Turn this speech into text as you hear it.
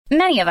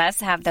Many of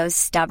us have those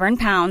stubborn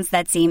pounds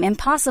that seem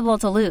impossible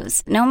to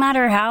lose, no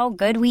matter how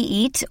good we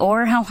eat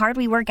or how hard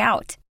we work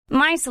out.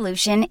 My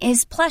solution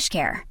is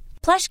PlushCare.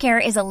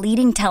 PlushCare is a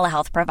leading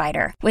telehealth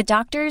provider with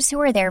doctors who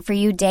are there for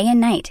you day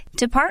and night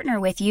to partner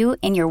with you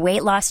in your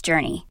weight loss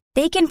journey.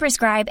 They can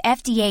prescribe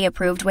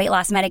FDA-approved weight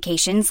loss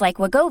medications like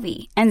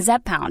Wegovy and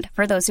Zepbound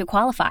for those who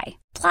qualify.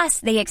 Plus,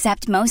 they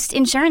accept most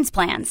insurance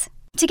plans.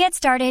 To get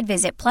started,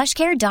 visit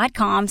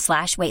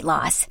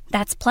plushcare.com/weightloss.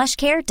 That's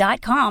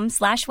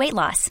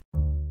plushcare.com/weightloss.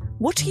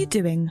 What are you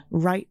doing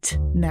right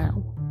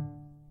now?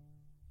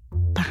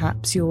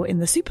 Perhaps you're in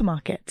the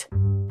supermarket.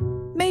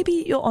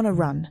 Maybe you're on a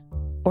run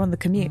or on the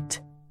commute.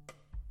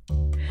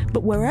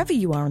 But wherever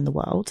you are in the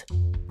world,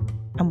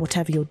 and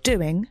whatever you're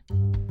doing,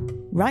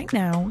 right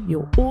now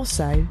you're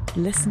also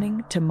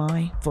listening to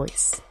my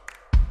voice.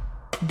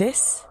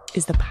 This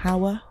is the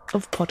power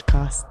of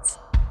podcasts.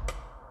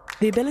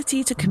 The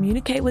ability to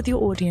communicate with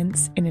your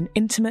audience in an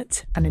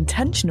intimate and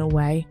intentional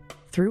way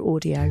through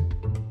audio.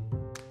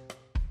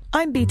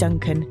 I'm Bea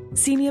Duncan,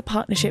 Senior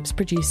Partnerships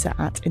Producer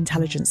at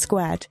Intelligence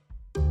Squared.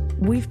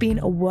 We've been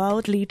a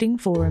world-leading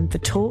forum for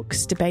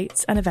talks,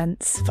 debates and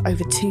events for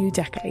over 2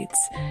 decades.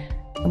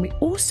 And we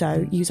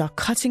also use our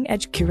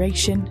cutting-edge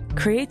curation,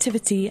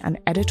 creativity and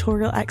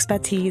editorial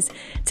expertise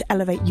to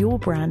elevate your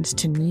brand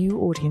to new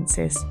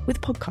audiences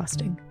with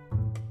podcasting.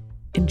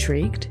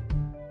 Intrigued?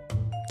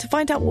 To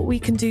find out what we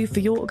can do for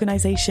your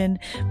organisation,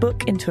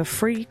 book into a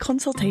free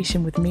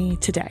consultation with me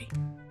today.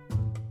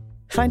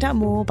 Find out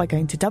more by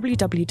going to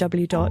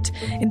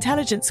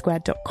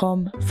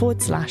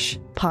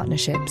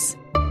www.intelligencesquared.com/partnerships.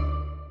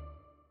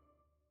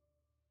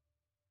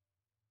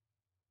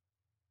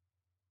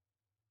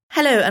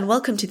 Hello and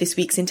welcome to this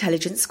week's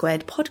Intelligence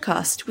Squared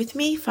podcast with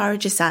me, Farah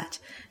Jassat.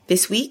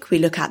 This week we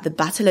look at the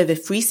battle over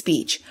free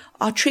speech,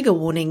 our trigger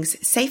warnings,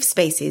 safe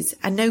spaces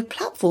and no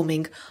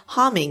platforming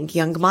harming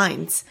young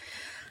minds.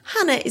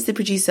 Hannah is the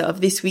producer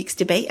of this week's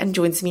debate and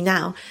joins me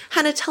now.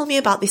 Hannah, tell me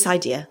about this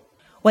idea.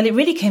 Well, it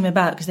really came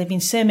about because there have been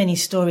so many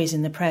stories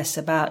in the press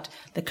about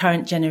the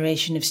current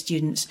generation of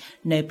students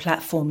no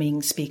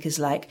platforming speakers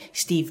like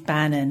Steve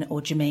Bannon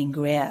or Germaine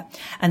Greer,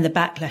 and the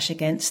backlash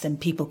against them,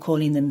 people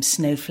calling them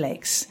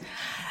snowflakes.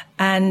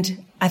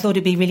 And I thought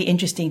it'd be really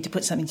interesting to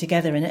put something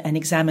together and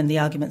examine the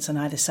arguments on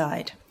either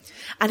side.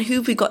 And who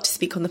have we got to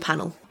speak on the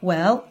panel?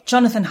 Well,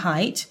 Jonathan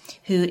Haidt,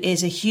 who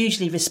is a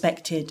hugely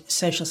respected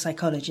social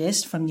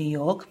psychologist from New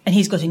York, and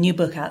he's got a new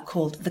book out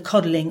called The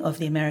Coddling of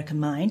the American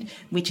Mind,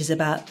 which is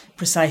about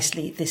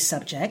precisely this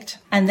subject.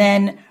 And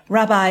then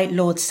Rabbi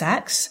Lord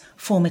Sachs,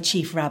 former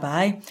chief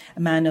rabbi, a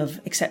man of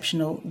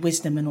exceptional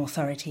wisdom and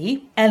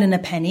authority. Eleanor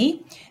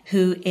Penny,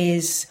 who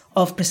is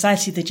of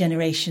precisely the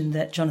generation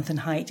that Jonathan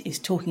Haidt is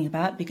talking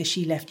about because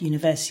she left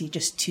university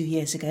just 2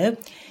 years ago.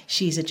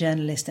 She's a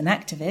journalist and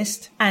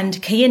activist.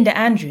 And Kayinda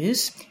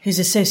Andrews, who's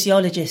a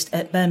sociologist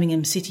at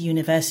Birmingham City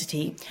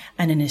University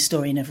and an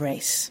historian of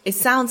race. It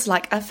sounds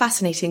like a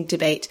fascinating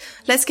debate.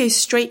 Let's go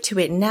straight to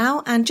it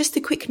now. And just a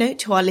quick note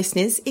to our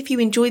listeners, if you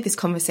enjoyed this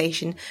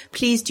conversation,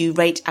 please do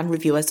rate and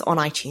review us on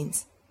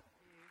iTunes.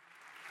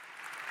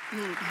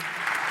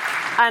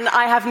 And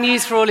I have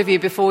news for all of you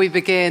before we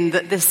begin,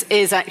 that this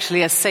is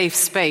actually a safe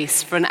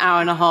space. For an hour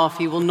and a half,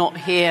 you will not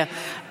hear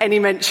any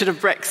mention of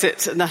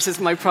Brexit, and that is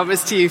my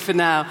promise to you for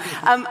now.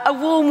 A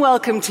warm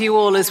welcome to you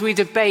all as we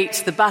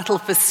debate the battle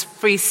for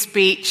free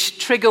speech,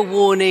 trigger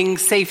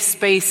warnings, safe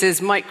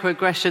spaces,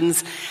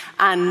 microaggressions,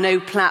 and no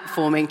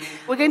platforming.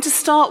 We're going to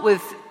start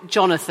with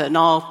Jonathan,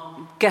 our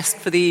guest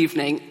for the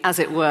evening, as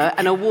it were,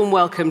 and a warm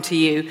welcome to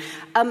you.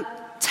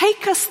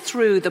 Take us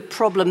through the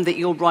problem that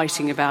you're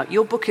writing about.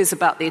 Your book is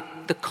about the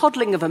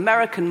coddling of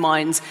American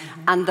minds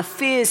and the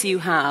fears you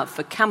have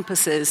for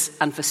campuses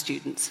and for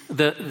students.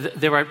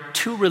 There are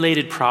two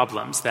related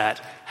problems that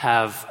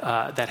have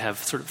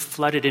sort of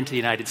flooded into the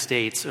United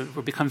States or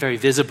become very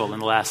visible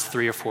in the last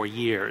 3 or 4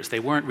 years. They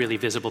weren't really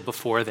visible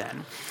before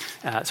then.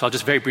 So I'll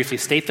just very briefly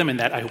state them, and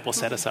that I hope will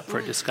set us up for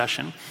a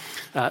discussion.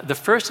 The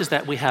first is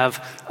that we have,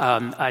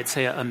 I'd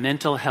say, a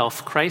mental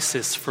health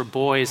crisis for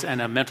boys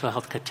and a mental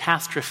health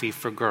catastrophe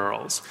for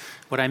girls.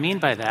 What I mean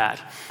by that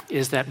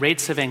is that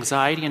rates of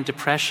anxiety and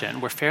depression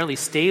were fairly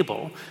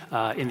stable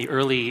in the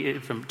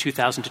from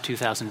 2000 to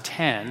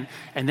 2010,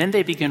 and then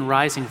they begin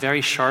rising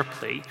very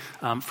sharply.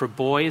 For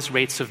boys,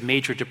 rates of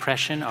major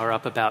depression are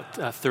up about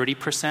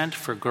 30%.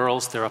 For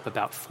girls, they're up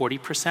about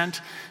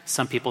 40%.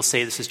 Some people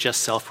say this is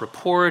just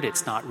self-report,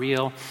 it's not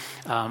real.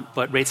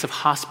 But rates of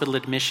hospital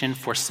admission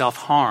for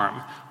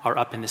self-harm are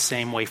up in the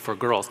same way for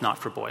girls, not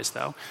for boys,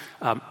 though.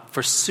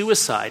 For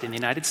suicide in the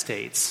United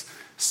States,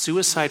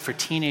 suicide for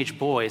teenage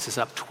boys is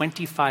up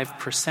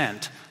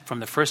 25% from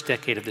the first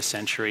decade of the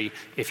century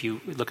if you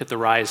look at the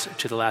rise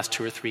to the last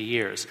 2 or 3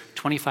 years.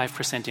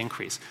 25%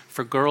 increase.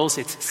 For girls,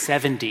 it's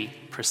 70%,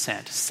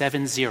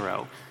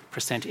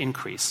 70%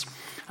 increase.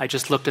 I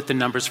just looked at the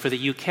numbers for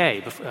the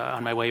UK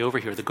on my way over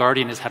here. The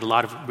Guardian has had a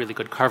lot of really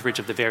good coverage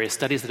of the various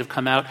studies that have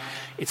come out.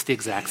 It's the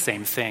exact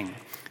same thing.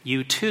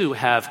 You, too,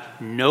 have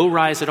no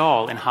rise at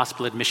all in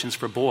hospital admissions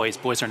for boys.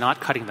 Boys are not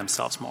cutting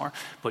themselves more,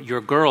 but your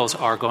girls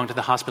are going to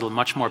the hospital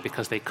much more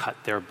because they cut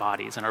their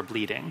bodies and are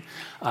bleeding.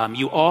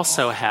 You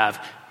also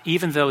have,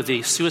 even though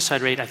the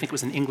suicide rate, I think it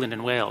was in England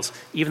and Wales,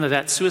 even though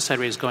that suicide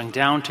rate is going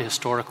down to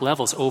historic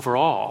levels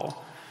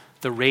overall,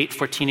 the rate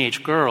for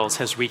teenage girls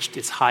has reached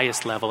its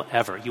highest level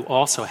ever. You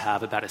also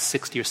have about a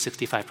 60 or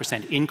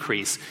 65%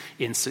 increase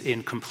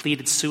in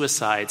completed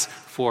suicides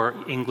for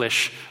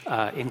English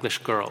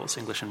girls,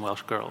 English and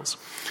Welsh girls.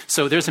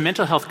 So there's a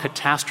mental health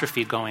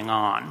catastrophe going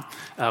on.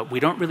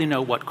 We don't really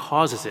know what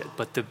causes it,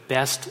 but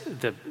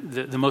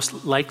the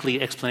most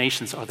likely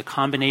explanations are the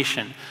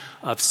combination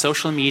of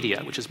social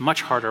media, which is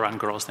much harder on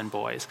girls than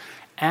boys,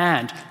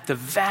 and the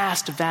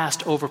vast,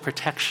 vast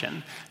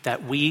overprotection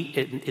that we,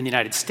 in the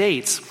United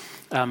States,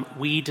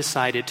 we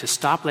decided to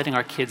stop letting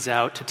our kids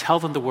out, to tell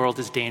them the world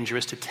is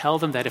dangerous, to tell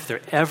them that if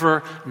they're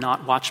ever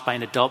not watched by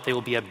an adult, they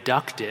will be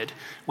abducted.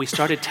 We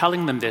started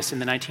telling them this in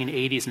the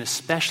 1980s and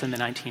especially in the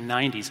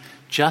 1990s,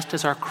 just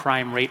as our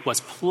crime rate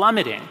was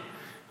plummeting.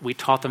 We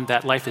taught them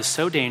that life is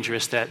so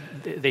dangerous that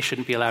they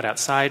shouldn't be allowed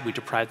outside. We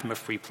deprived them of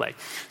free play.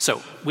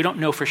 So we don't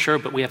know for sure,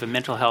 but we have a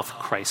mental health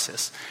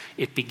crisis.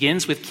 It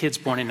begins with kids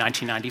born in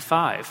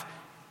 1995.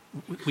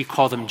 We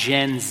call them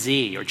Gen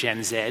Z, or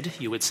Gen Z,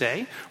 you would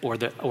say, or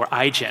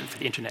iGen for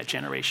the internet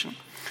generation.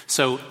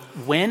 So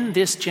when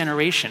this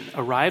generation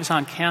arrives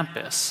on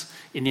campus,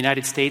 in the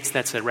United States,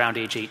 that's around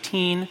age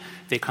 18.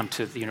 They come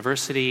to the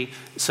university.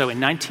 So in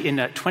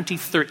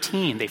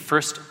 2013, the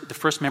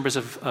first members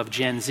of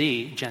Gen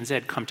Z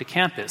come to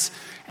campus.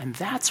 And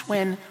that's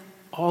when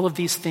all of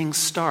these things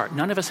start.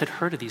 None of us had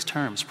heard of these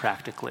terms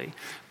practically.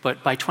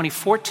 But by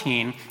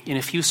 2014, in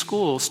a few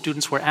schools,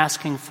 students were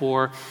asking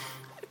for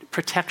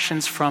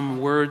protections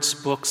from words,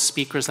 books,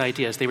 speakers,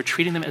 ideas. They were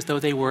treating them as though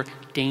they were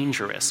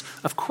dangerous.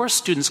 Of course,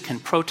 students can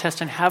protest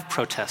and have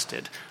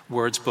protested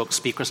words, books,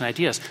 speakers, and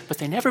ideas, but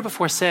they never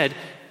before said,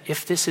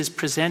 if this is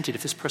presented,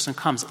 if this person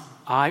comes,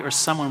 I or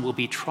someone will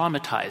be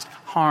traumatized,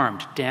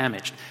 harmed,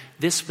 damaged.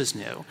 This was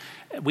new.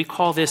 We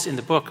call this in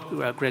the book,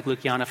 Greg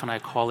Lukianoff and I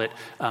call it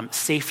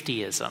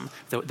safetyism,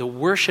 the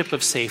worship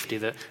of safety,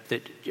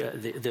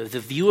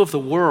 the view of the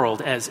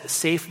world as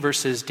safe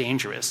versus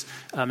dangerous.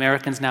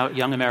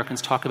 Young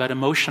Americans talk about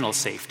emotional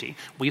safety.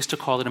 We used to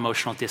call it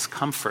emotional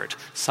discomfort.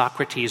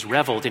 Socrates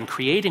reveled in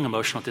creating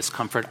emotional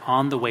discomfort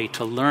on the way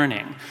to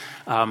learning.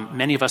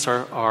 Many of us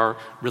are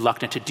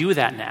reluctant to do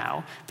that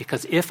now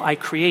because if I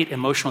create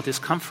emotional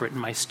discomfort in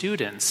my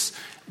students,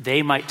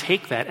 they might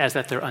take that as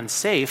that they're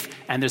unsafe,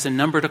 and there's a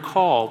number to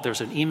call, there's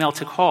an email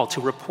to call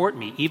to report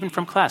me. Even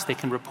from class, they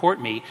can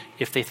report me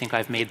if they think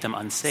I've made them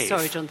unsafe.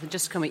 Sorry, Jonathan,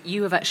 just to comment,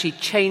 you have actually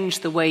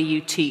changed the way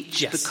you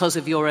teach because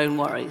of your own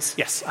worries.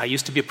 Yes, I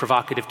used to be a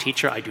provocative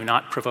teacher. I do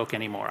not provoke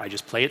anymore. I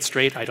just play it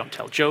straight. I don't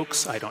tell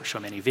jokes. I don't show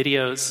many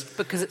videos.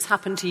 Because it's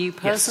happened to you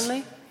personally?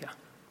 Yes. Yeah.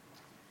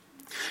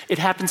 It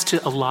happens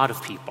to a lot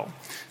of people.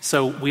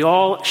 So we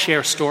all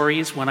share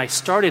stories. When I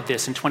started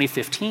this in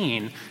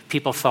 2015,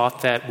 people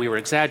thought that we were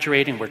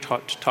exaggerating. We're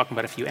talking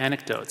about a few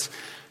anecdotes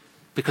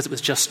because it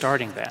was just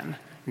starting then.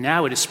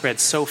 Now it has spread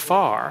so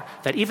far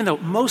that even though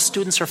most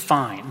students are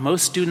fine,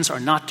 most students are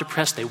not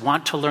depressed, they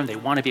want to learn, they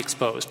want to be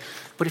exposed.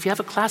 But if you have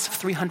a class of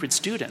 300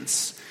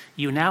 students,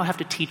 you now have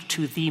to teach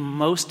to the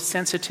most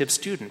sensitive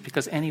student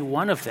because any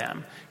one of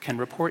them can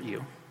report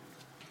you.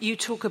 You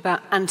talk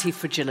about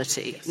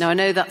anti-fragility. Yes. Now, I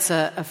know that's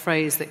a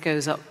phrase that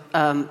goes up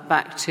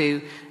back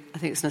to, I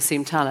think it's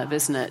Nassim Taleb,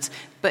 isn't it?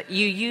 But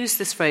you use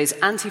this phrase,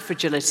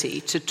 anti-fragility,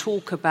 to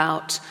talk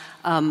about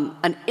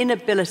an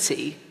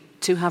inability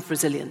to have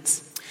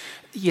resilience.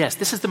 Yes,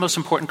 this is the most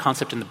important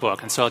concept in the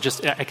book, and so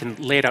I can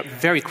lay it out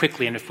very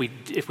quickly. And if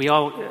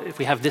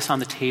we have this on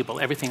the table,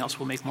 everything else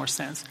will make more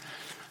sense.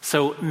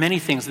 So many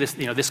things.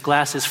 This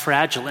glass is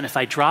fragile, and if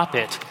I drop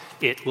it,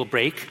 it will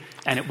break,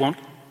 and it won't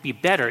be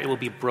better, it will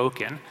be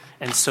broken.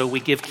 And so we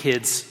give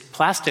kids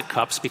plastic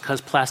cups because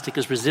plastic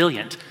is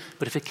resilient.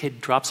 But if a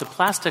kid drops a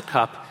plastic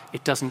cup,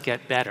 it doesn't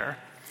get better.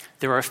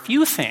 There are a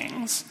few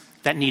things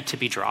that need to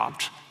be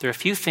dropped. There are a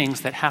few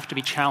things that have to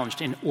be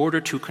challenged in order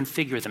to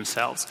configure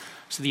themselves.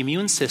 So the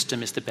immune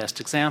system is the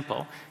best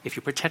example. If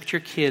you protect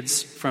your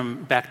kids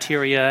from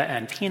bacteria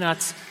and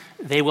peanuts,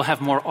 they will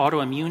have more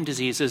autoimmune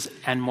diseases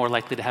and more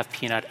likely to have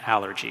peanut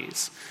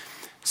allergies.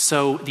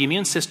 So the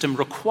immune system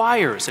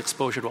requires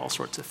exposure to all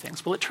sorts of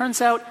things. Well, it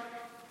turns out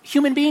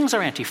human beings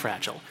are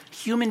anti-fragile.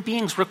 Human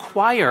beings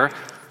require,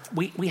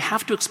 we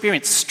have to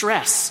experience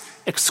stress,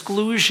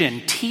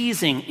 exclusion,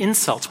 teasing,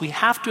 insults. We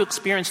have to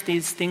experience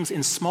these things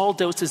in small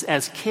doses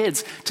as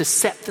kids to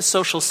set the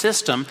social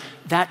system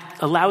that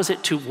allows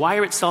it to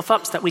wire itself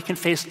up so that we can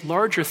face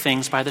larger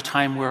things by the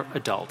time we're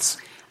adults.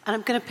 And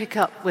I'm going to pick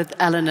up with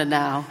Eleanor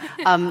now.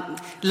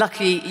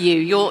 Lucky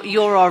you.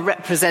 You're our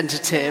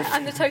representative.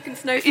 I'm the token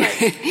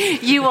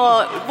snowflake. You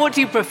are. What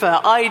do you prefer,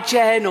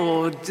 iGen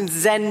or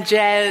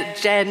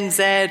Gen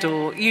Z,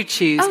 or you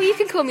choose? Oh, you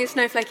can call me a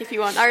snowflake if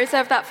you want. I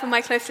reserve that for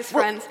my closest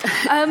friends.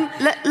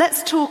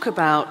 Let's talk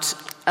about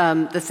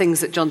the things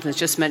that Jonathan's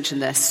just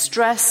mentioned there: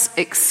 stress,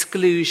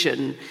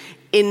 exclusion,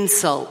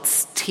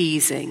 insults,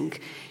 teasing.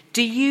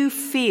 Do you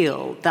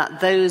feel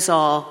that those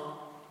are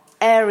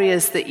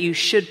areas that you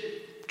should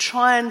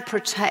try and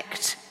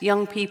protect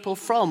young people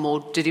from,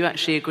 or did you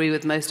actually agree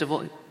with most of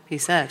what he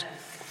said?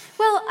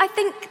 Well, I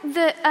think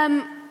that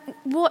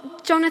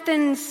what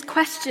Jonathan's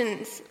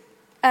questions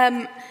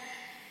attempt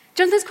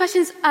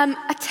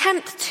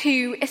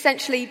to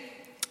essentially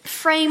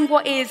frame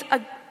what is a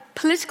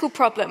political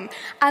problem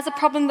as a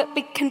problem that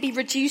can be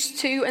reduced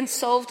to and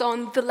solved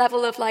on the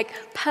level of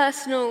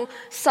personal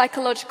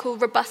psychological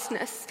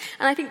robustness.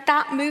 And I think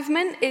that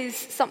movement is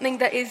something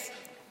that is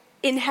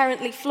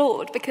inherently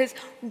flawed, because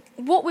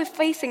what we're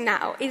facing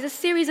now is a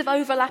series of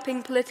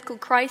overlapping political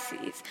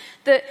crises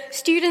that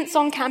students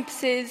on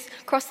campuses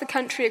across the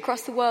country,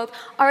 across the world,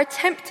 are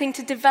attempting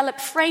to develop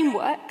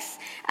frameworks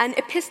and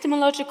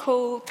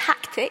epistemological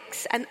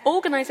tactics and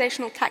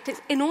organizational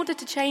tactics in order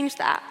to change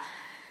that.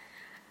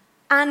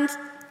 And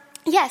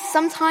yes,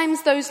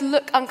 sometimes those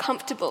look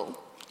uncomfortable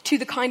to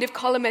the kind of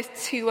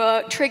columnists who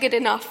are triggered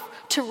enough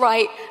to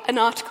write an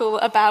article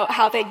about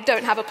how they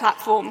don't have a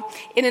platform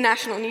in a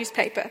national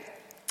newspaper.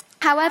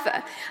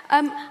 However,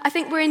 I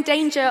think we're in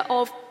danger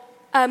of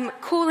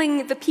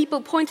calling the people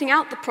pointing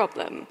out the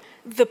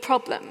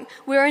problem.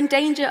 We're in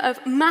danger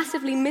of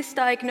massively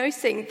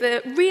misdiagnosing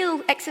the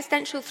real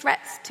existential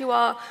threats to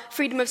our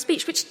freedom of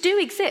speech, which do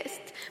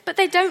exist, but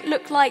they don't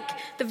look like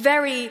the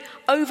very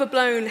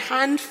overblown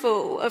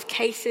handful of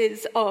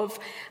cases of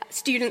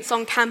students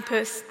on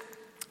campus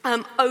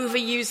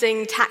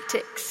overusing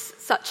tactics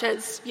such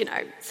as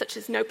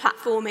no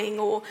platforming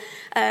or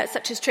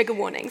such as trigger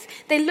warnings.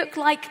 They look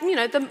like,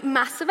 the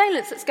mass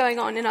surveillance that's going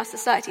on in our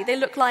society. They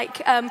look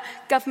like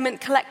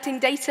government collecting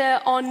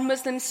data on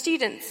Muslim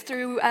students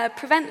through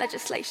prevent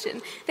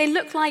legislation. They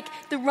look like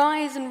the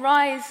rise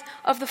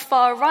of the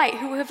far right,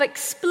 who have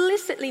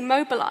explicitly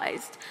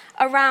mobilized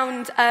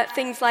around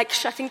things like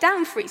shutting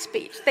down free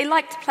speech. They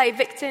like to play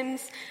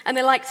victims, and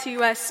they like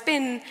to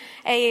spin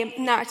a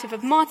narrative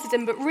of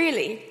martyrdom, but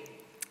really,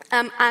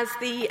 as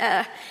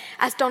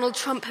Donald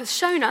Trump has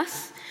shown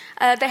us,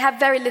 they have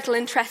very little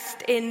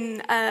interest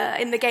in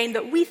the game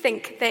that we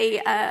think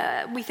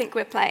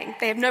we're playing.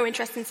 They have no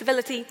interest in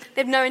civility,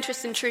 they have no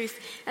interest in truth,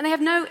 and they have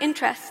no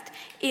interest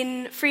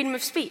in freedom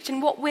of speech.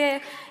 And what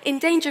we're in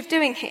danger of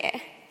doing here,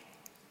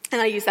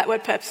 and I use that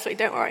word purposefully,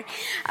 don't worry,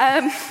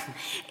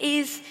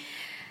 is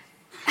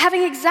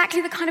having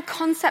exactly the kind of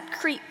concept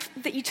creep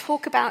that you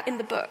talk about in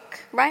the book,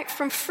 right?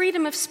 From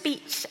freedom of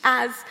speech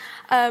as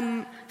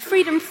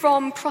freedom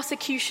from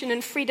prosecution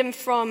and freedom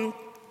from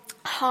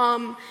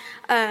harm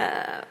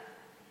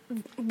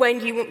when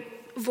you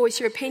voice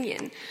your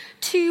opinion,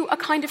 to a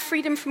kind of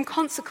freedom from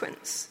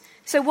consequence.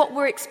 So what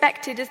we're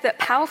expected is that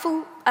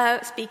powerful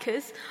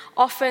speakers,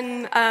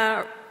 often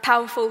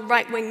powerful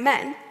right-wing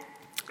men,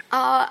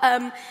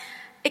 are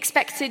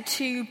expected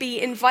to be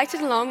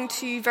invited along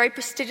to very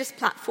prestigious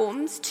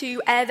platforms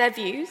to air their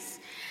views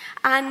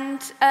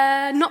and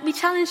not be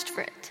challenged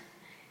for it.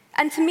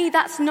 And to me,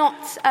 that's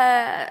not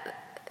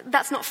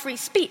free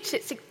speech.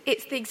 It's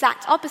the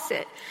exact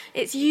opposite.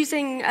 It's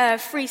using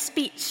free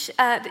speech.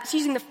 It's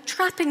using the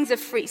trappings of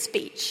free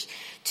speech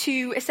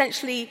to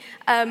essentially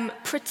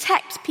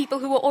protect people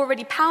who are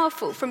already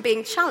powerful from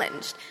being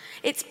challenged.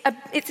 It's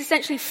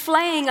essentially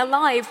flaying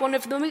alive one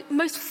of the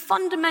most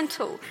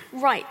fundamental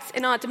rights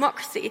in our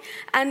democracy,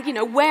 and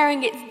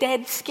wearing its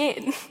dead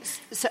skin.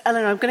 So,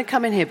 Eleanor, I'm going to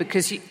come in here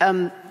because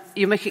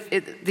you're making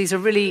these are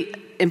really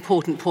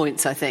important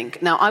points, I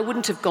think. Now, I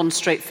wouldn't have gone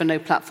straight for no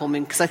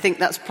platforming, because I think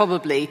that's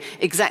probably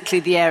exactly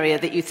the area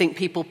that you think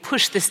people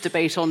push this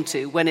debate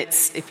onto when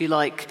it's, if you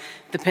like,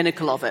 the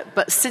pinnacle of it.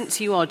 But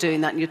since you are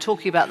doing that and you're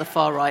talking about the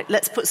far right,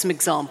 let's put some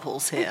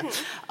examples here.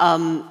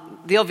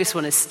 The obvious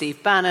one is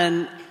Steve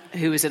Bannon,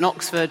 who was in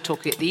Oxford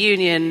talking at the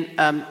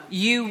Union.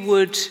 You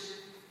would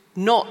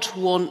not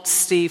want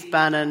Steve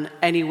Bannon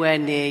anywhere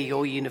near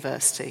your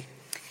university.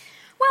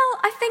 Well,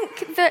 I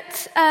think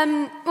that,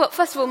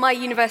 first of all, my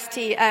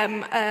university,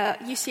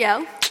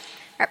 UCL,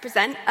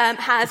 represent,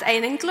 has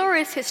an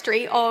inglorious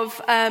history of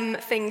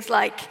things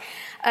like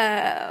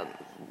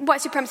white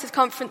supremacist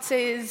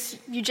conferences,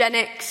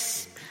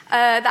 eugenics,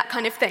 that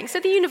kind of thing. So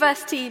the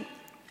university,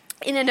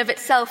 in and of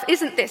itself,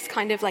 isn't this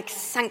kind of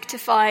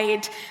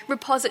sanctified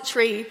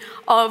repository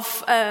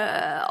of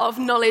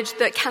knowledge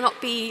that cannot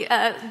be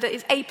that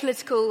is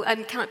apolitical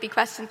and cannot be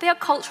questioned. They are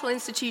cultural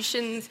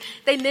institutions.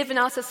 They live in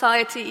our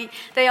society.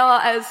 They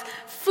are as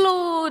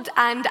flawed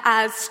and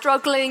as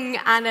struggling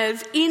and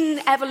as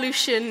in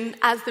evolution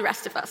as the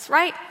rest of us,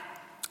 right?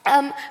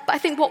 But I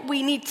think what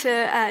we need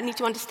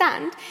to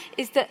understand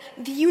is that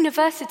the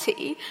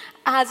university,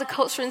 as a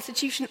cultural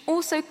institution,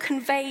 also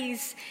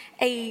conveys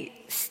a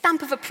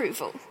stamp of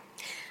approval.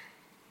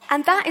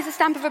 And that is a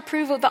stamp of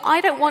approval that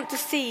I don't want to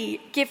see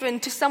given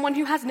to someone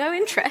who has no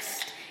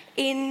interest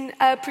in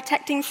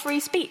protecting free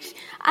speech.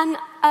 And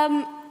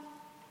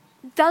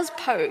does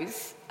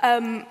pose,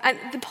 and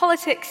the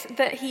politics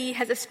that he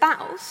has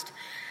espoused,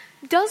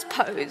 does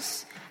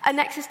pose an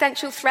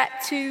existential threat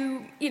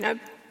to,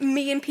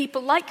 me and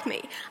people like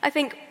me. I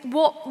think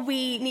what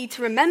we need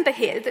to remember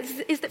here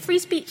is that free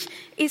speech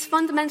is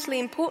fundamentally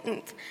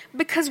important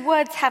because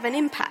words have an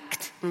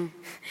impact.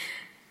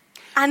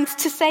 And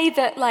to say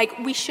that,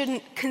 we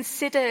shouldn't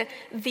consider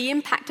the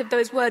impact of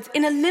those words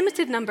in a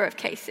limited number of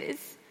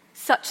cases,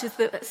 such as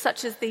the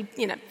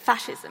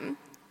fascism,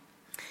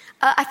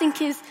 I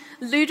think is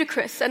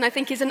ludicrous, and I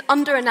think is an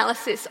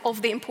under-analysis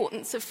of the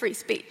importance of free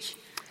speech.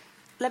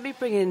 Let me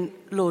bring in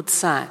Lord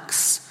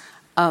Sachs.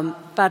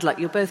 Bad luck,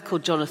 you're both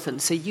called Jonathan,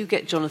 so you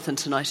get Jonathan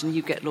tonight and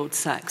you get Lord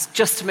Sachs,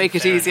 just to make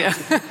it easier.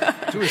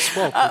 Do a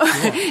swap.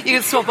 You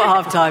can swap at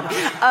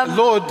half-time.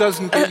 Lord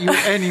doesn't get you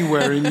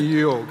anywhere in New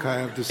York, I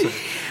have to say.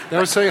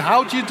 They'll say,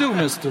 how do you do,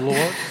 Mr.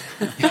 Lord?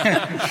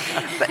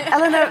 But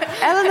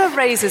Eleanor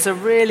raises a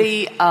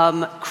really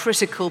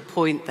critical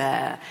point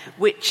there,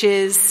 which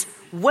is,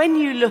 when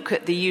you look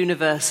at the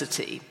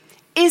university,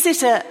 is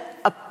it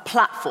a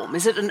platform?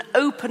 Is it an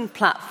open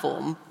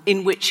platform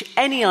in which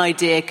any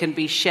idea can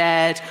be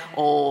shared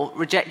or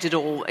rejected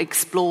or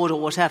explored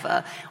or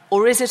whatever?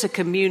 Or is it a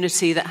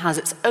community that has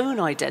its own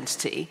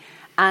identity?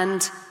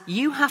 And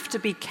you have to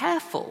be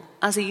careful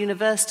as a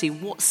university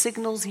what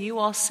signals you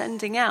are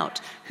sending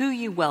out, who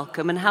you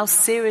welcome, and how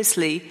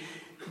seriously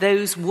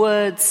those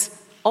words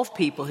of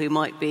people who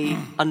might be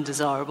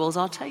undesirables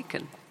are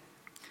taken.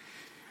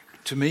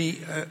 To me,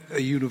 a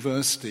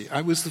university,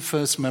 I was the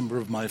first member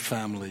of my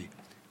family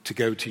to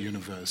go to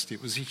university.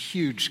 It was a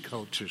huge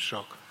culture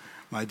shock.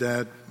 My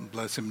dad,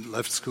 bless him,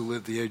 left school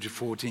at the age of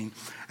 14,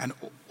 and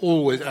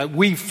always,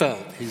 we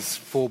felt, his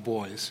 4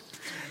 boys,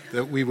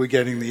 that we were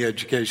getting the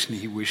education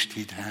he wished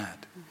he'd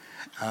had.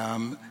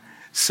 And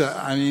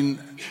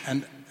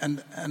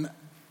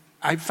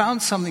I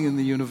found something in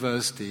the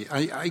university.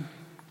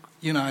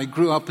 I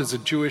grew up as a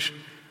Jewish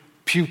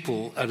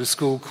pupil at a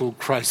school called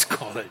Christ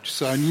College,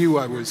 so I knew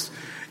I was,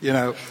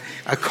 a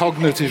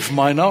cognitive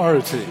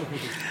minority.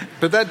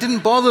 But that didn't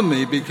bother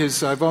me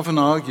because I've often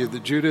argued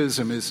that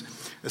Judaism is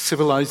a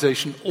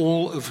civilization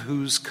all of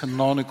whose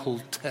canonical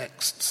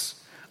texts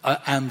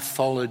are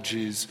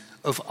anthologies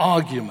of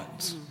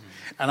arguments.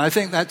 And I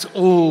think that's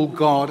all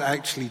God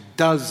actually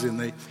does in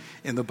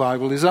the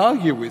Bible, is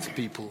argue with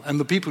people. And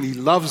the people he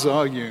loves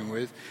arguing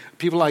with,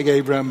 people like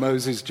Abraham,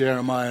 Moses,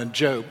 Jeremiah, and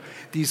Job,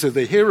 these are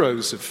the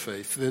heroes of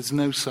faith. There's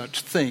no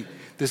such thing.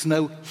 There's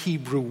no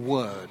Hebrew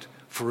word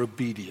for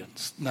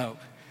obedience. Now,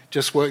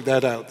 just work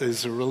that out.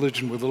 There's a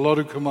religion with a lot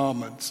of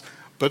commandments,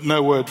 but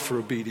no word for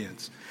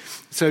obedience.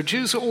 So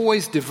Jews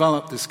always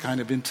develop this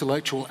kind of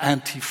intellectual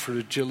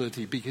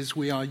anti-fragility because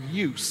we are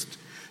used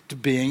to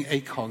being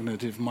a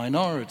cognitive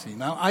minority.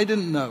 Now, I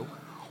didn't know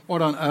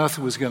what on earth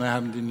was going to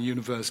happen in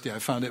university. I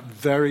found it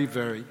very,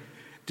 very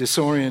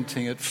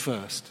disorienting at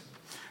first,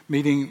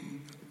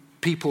 meeting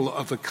people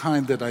of a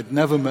kind that I'd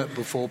never met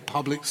before,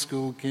 public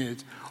school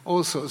kids,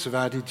 all sorts of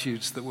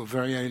attitudes that were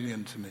very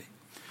alien to me.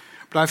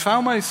 But I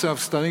found myself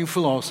studying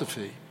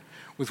philosophy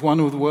with one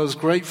of the world's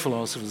great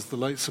philosophers, the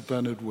late Sir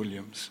Bernard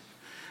Williams.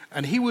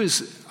 And he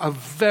was a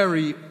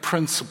very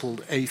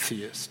principled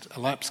atheist,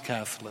 a lapsed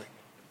Catholic.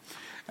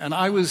 And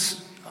I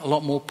was a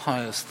lot more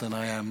pious than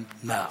I am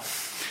now.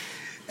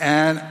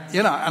 And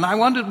I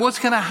wondered what's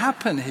going to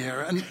happen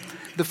here. And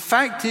the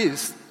fact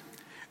is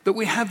that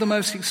we had the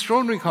most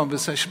extraordinary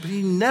conversation, but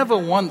he never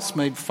once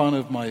made fun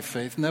of my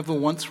faith, never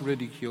once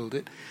ridiculed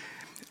it,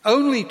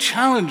 only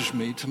challenged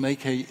me to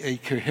make a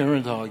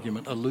coherent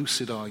argument, a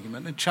lucid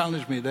argument, and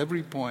challenged me at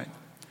every point.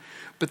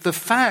 But the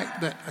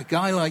fact that a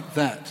guy like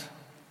that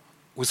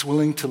was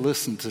willing to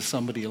listen to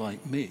somebody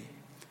like me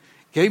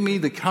gave me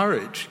the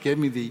courage, gave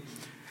me the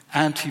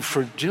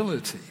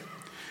anti-fragility,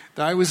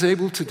 that I was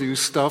able to do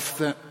stuff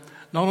that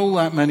not all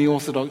that many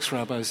Orthodox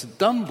rabbis had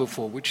done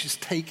before, which is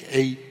take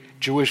a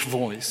Jewish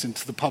voice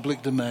into the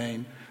public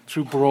domain,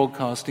 through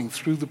broadcasting,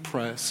 through the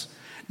press,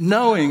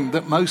 knowing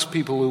that most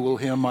people who will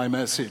hear my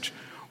message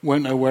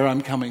won't know where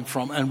I'm coming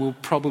from and will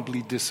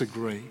probably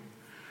disagree.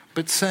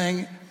 But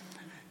saying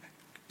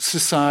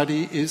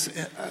society is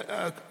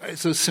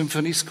a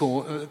symphony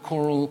score, a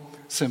choral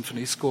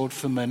symphony scored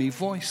for many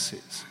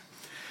voices.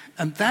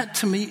 And that,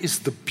 to me, is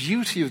the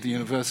beauty of the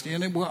university,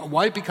 and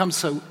why it becomes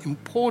so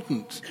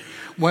important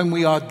when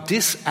we are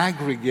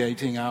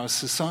disaggregating our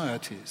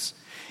societies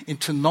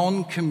into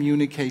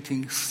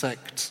non-communicating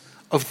sects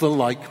of the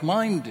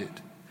like-minded.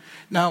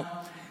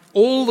 Now,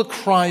 all the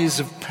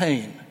cries of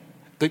pain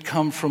that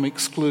come from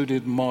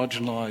excluded,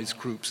 marginalized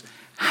groups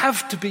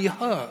have to be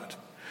heard,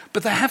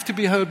 but they have to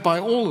be heard by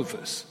all of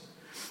us.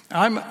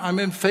 I'm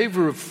in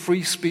favor of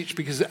free speech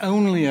because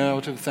only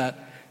out of that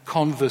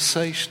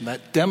conversation,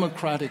 that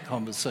democratic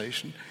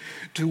conversation,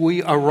 do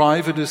we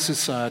arrive at a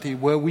society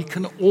where we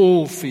can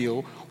all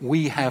feel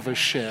we have a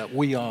share,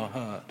 we are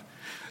heard.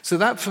 So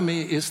that, for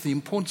me, is the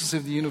importance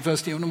of the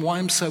university and why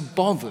I'm so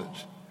bothered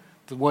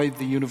the way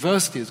the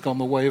university has gone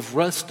the way of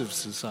rest of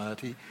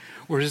society,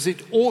 whereas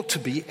it ought to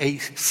be a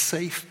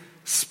safe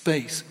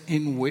space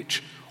in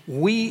which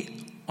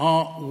we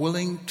are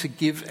willing to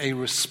give a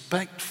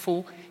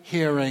respectful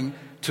hearing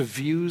to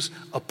views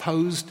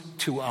opposed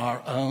to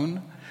our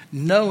own,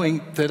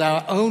 knowing that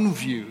our own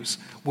views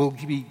will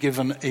be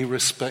given a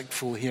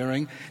respectful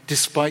hearing,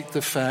 despite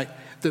the fact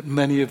that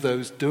many of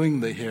those doing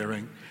the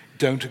hearing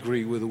don't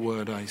agree with a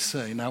word I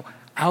say. Now,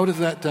 out of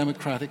that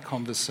democratic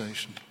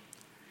conversation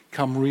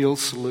come real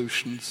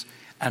solutions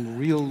and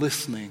real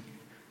listening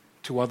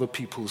to other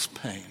people's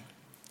pain.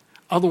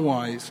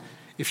 Otherwise,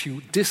 if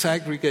you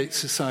disaggregate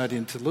society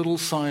into little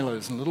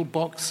silos and little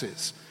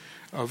boxes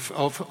of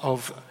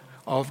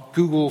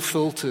Google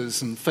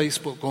filters and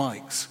Facebook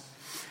likes,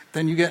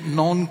 then you get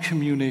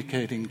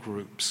non-communicating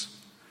groups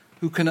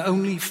who can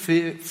only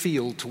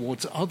feel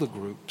towards other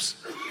groups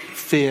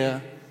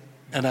fear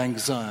and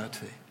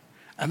anxiety.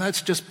 And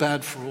that's just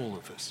bad for all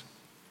of us.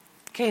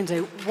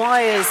 Kehinde,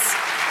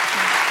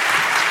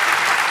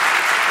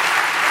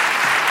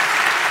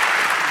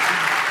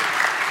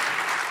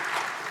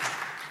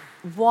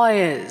 why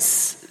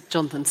is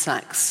Jonathan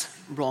Sachs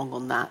wrong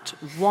on that?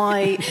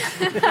 Why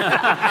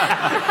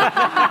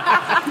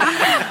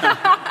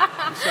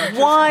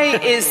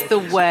is the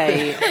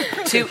way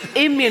to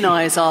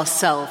immunise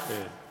ourselves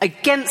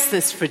against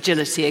this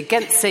fragility,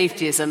 against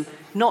safetyism,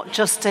 not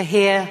just to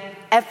hear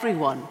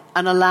everyone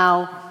and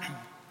allow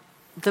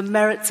the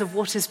merits of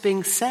what is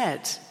being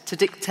said to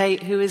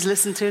dictate who is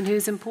listened to and who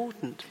is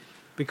important?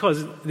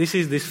 Because this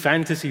is this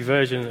fantasy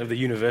version of the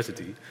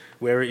university,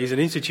 where it is an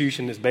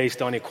institution that's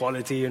based on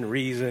equality and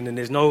reason, and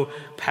there's no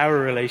power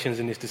relations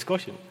in this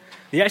discussion.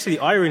 The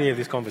irony of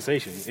this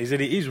conversation is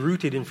that it is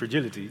rooted in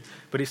fragility,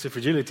 but it's the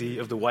fragility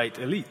of the white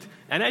elite,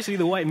 and actually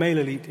the white male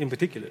elite in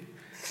particular.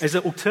 There's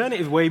an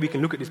alternative way we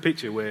can look at this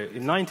picture, where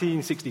in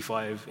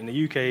 1965, in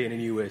the UK and in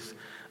the US,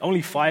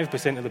 only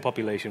 5% of the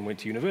population went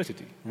to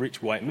university,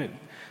 rich white men.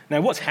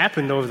 Now, what's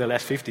happened over the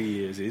last 50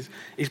 years is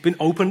it's been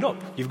opened up.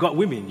 You've got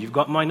women, you've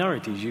got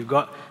minorities, you've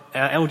got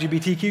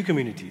LGBTQ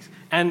communities.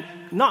 And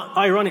not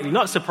ironically,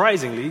 not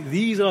surprisingly,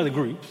 these are the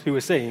groups who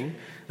are saying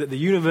that the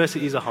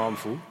universities are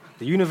harmful,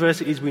 the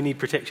universities we need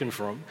protection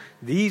from,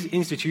 these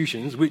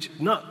institutions, which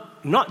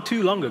not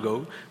too long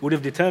ago would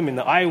have determined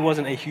that I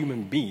wasn't a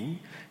human being,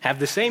 have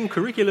the same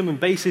curriculum and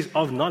basis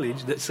of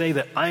knowledge that say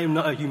that I am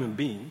not a human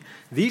being.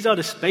 These are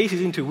the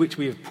spaces into which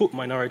we have put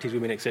minorities,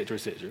 women, etc.,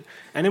 etc.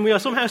 And then we are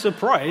somehow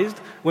surprised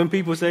when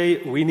people say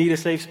we need a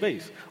safe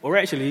space. Or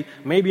actually,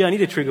 maybe I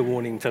need a trigger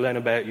warning to learn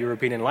about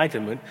European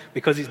Enlightenment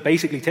because it's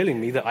basically telling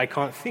me that I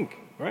can't think,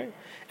 right?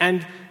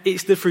 And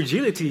it's the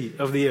fragility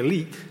of the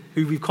elite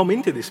who we've come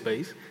into this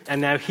space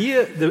and now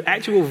hear the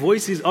actual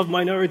voices of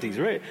minorities,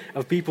 right?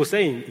 Of people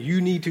saying,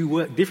 you need to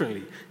work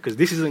differently because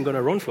this isn't going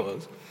to run for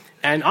us.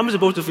 And I'm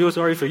supposed to feel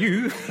sorry for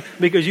you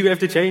because you have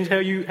to change how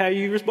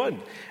you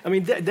respond. I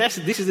mean, this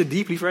is a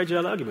deeply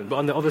fragile argument, but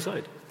on the other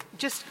side.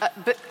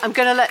 But I'm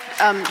going to let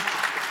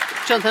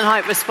Jonathan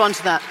Haidt respond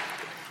to that.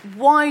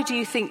 Why do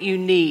you think you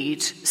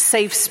need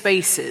safe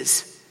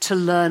spaces to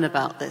learn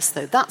about this,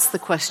 though? That's the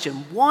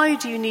question. Why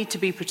do you need to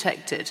be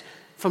protected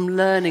from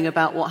learning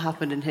about what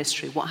happened in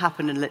history, what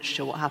happened in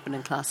literature, what happened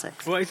in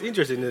classics? Well, it's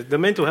interesting. The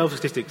mental health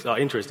statistics are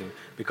interesting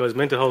because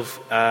mental health,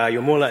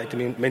 you're more likely to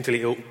be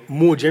mentally ill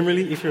more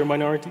generally if you're a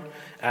minority.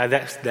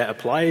 That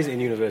applies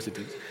in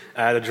universities.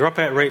 The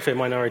dropout rate for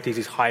minorities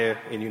is higher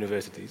in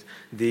universities.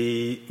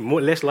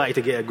 Less likely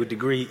to get a good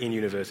degree in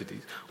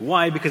universities.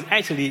 Why? Because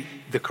actually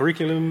the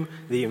curriculum,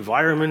 the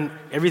environment,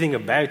 everything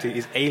about it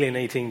is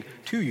alienating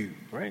to you,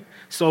 right?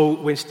 So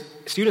when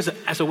students,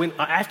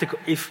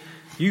 if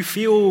you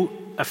feel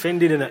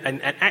offended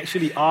and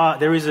actually I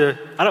use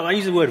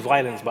the word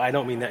violence, but I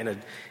don't mean that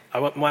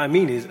what I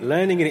mean is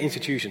learning in an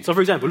institution. So for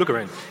example, look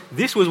around.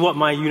 This was what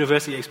my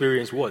university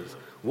experience was.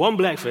 One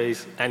black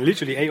face and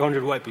literally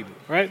 800 white people,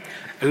 right?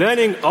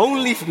 Learning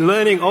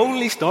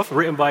only stuff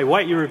written by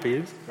white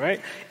Europeans,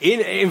 right? In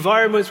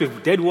environments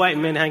with dead white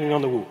men hanging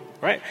on the wall,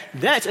 right?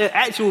 That's an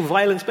actual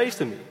violent space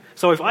to me.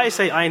 So if I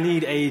say I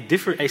need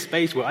a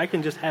space where I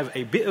can just have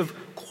a bit of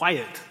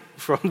quiet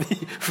from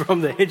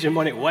the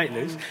hegemonic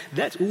whiteness,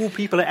 that's all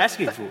people are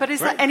asking for. But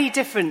is right? that any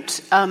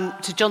different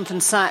to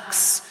Jonathan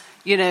Sachs,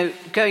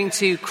 going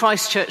to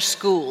Christchurch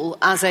School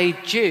as a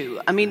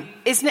Jew? I mean,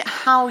 isn't it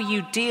how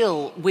you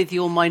deal with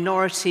your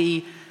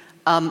minority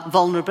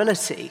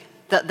vulnerability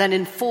that then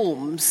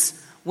informs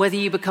whether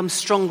you become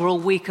stronger or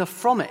weaker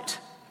from it?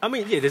 I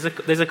mean, yeah,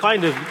 there's a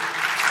kind of...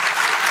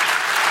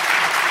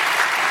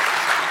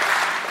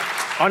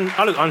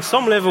 On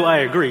some level, I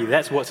agree.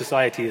 That's what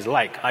society is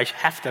like. I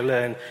have to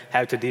learn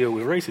how to deal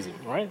with racism,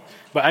 right?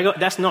 But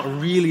that's not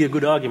really a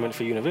good argument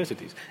for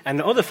universities. And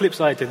the other flip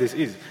side to this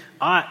is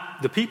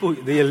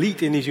the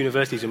elite in these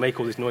universities who make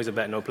all this noise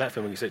about no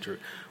platforming, etc.,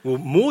 will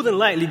more than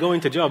likely go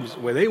into jobs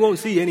where they won't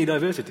see any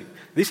diversity.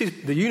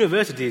 The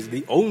university is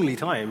the only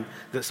time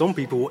that some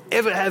people will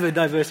ever have a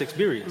diverse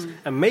experience.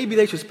 And maybe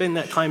they should spend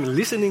that time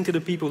listening to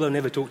the people they'll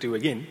never talk to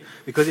again,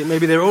 because it may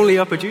be their only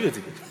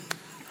opportunity.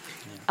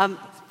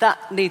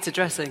 that needs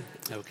addressing.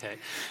 Okay.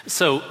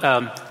 So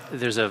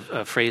there's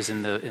a phrase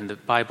in the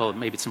Bible,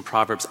 maybe it's in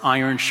Proverbs,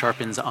 iron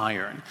sharpens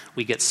iron.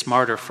 We get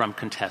smarter from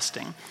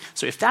contesting.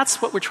 So if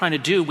that's what we're trying to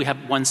do, we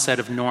have one set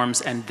of norms,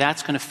 and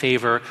that's going to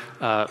favor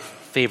a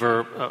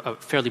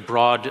fairly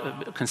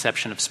broad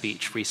conception of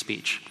speech, free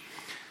speech.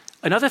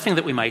 Another thing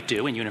that we might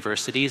do in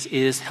universities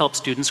is help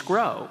students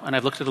grow. And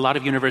I've looked at a lot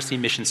of university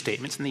mission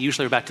statements, and they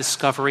usually are about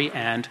discovery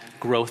and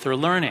growth or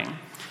learning.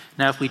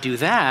 Now, if we do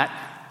that,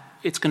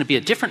 it's going to be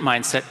a different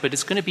mindset, but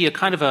it's going to be a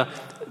kind of a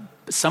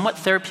somewhat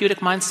therapeutic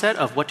mindset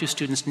of what do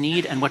students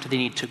need and what do they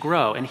need to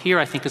grow. And here,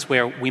 I think, is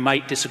where we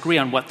might disagree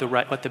on what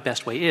the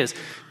best way is.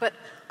 But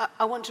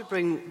I want to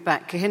bring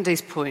back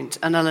Kehinde's point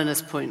and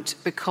Eleanor's point,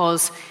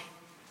 because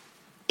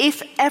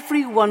if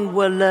everyone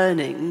were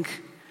learning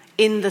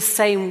in the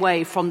same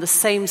way, from the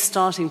same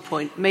starting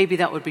point, maybe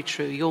that would be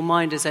true. Your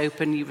mind is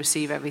open, you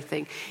receive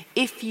everything.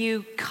 If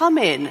you come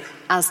in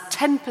as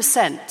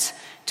 10%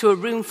 to a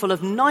room full of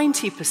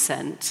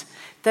 90%,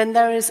 then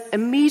there is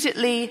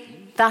immediately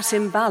that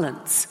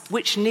imbalance,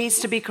 which needs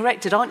to be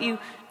corrected. Aren't you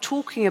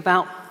talking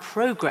about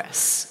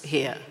progress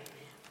here?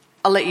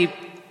 I'll let you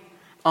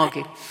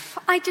argue.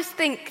 I just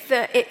think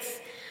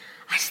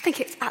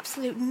it's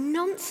absolute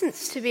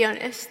nonsense, to be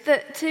honest,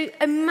 that to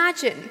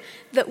imagine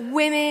that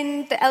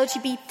women, that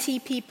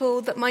LGBT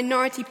people, that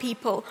minority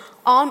people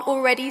aren't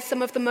already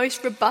some of the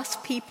most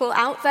robust people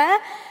out there,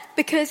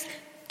 because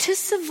to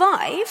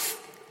survive,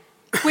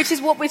 which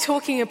is what we're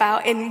talking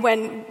about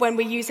when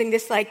we're using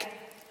this,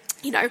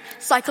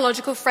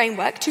 psychological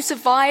framework, to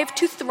survive,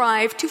 to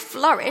thrive, to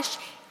flourish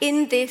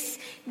in this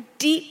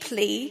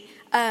deeply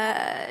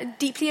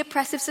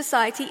oppressive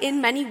society in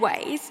many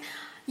ways,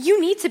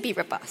 you need to be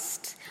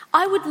robust.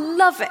 I would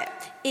love it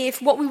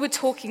if what we were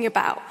talking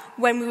about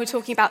when we were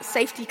talking about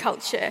safety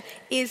culture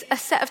is a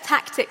set of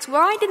tactics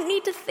where I didn't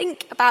need to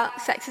think about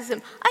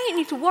sexism. I didn't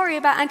need to worry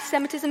about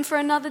anti-Semitism for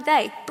another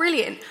day.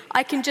 Brilliant.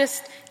 I can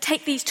just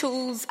take these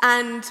tools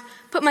and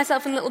put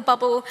myself in a little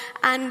bubble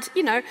and,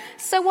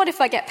 so what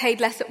if I get paid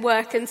less at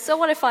work, and so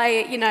what if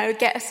I,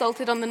 get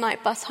assaulted on the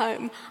night bus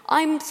home?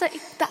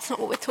 That's not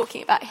what we're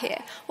talking about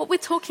here. What we're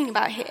talking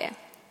about here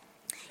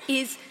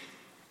is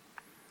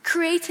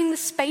creating the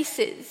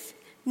spaces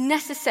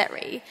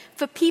necessary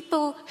for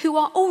people who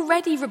are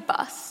already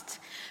robust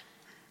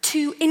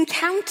to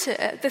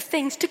encounter the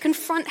things, to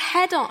confront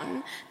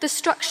head-on the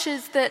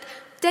structures that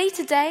day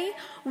to day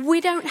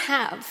we don't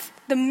have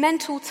the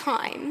mental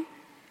time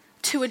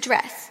to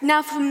address.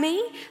 Now, for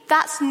me,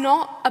 that's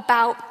not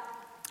about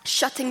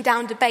shutting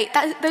down debate.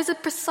 Those are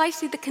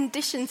precisely the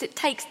conditions it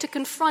takes to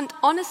confront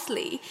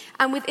honestly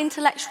and with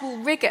intellectual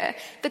rigor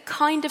the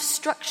kind of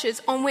structures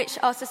on which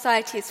our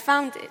society is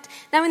founded.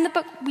 Now, in the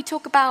book, we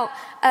talk about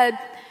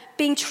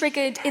being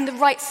triggered in the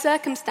right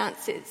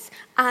circumstances,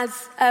 as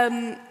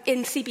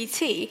in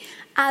CBT,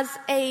 as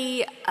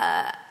a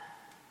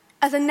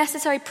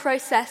necessary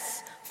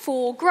process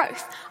for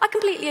growth. I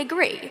completely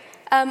agree.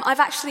 I've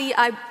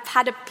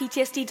had a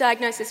PTSD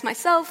diagnosis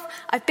myself.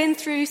 I've been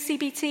through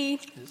CBT.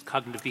 It's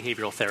cognitive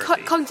behavioral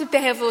therapy. Cognitive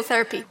behavioral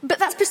therapy. But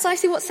that's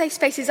precisely what safe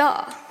spaces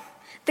are.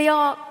 They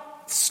are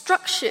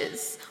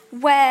structures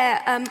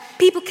where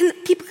people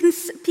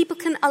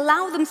can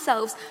allow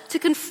themselves to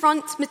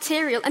confront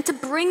material and to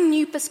bring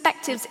new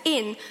perspectives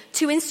in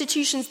to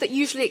institutions that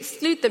usually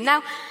exclude them.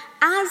 Now,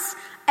 as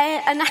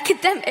an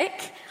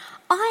academic,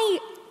 I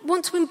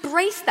want to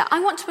embrace that. I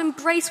want to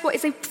embrace what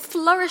is a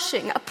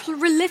flourishing, a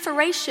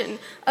proliferation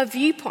of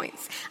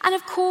viewpoints. And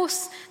of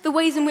course, the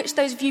ways in which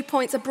those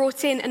viewpoints are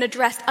brought in and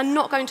addressed are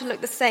not going to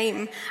look the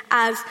same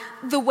as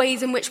the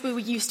ways in which we were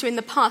used to in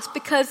the past,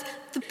 because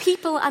the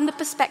people and the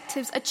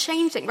perspectives are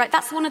changing, right?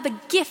 That's one of the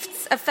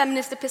gifts of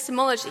feminist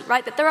epistemology,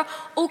 right? That there are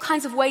all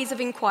kinds of ways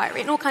of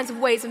inquiry and all kinds of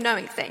ways of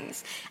knowing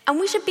things. And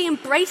we should be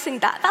embracing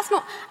that. That's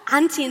not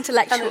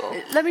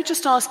anti-intellectual. Let me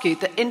just ask you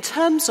that in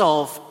terms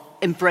of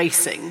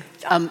embracing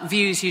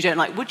views you don't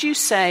like, would you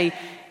say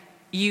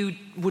you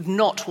would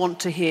not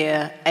want to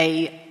hear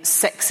a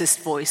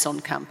sexist voice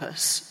on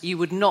campus? You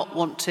would not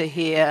want to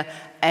hear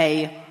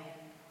a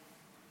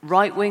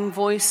right-wing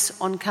voice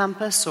on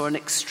campus, or an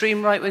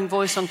extreme right-wing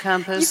voice on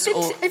campus? Have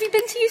you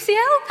been to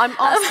UCL? I'm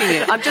asking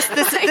you. I'm just.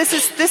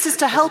 This is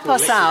to help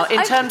us out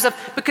in terms of,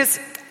 because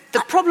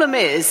the problem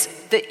is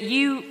that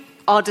you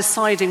are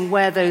deciding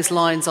where those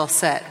lines are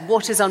set.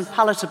 What is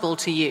unpalatable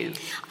to you?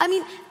 I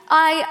mean,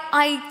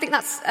 I think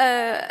that's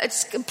a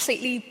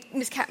complete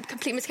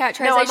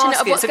mischaracterization no, I'm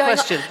asking, of what's it's a going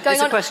question. on.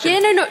 It's a question.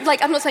 Yeah, no,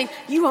 I'm not saying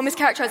you are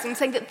mischaracterizing. I'm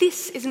saying that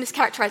this is a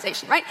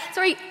mischaracterization, right? It's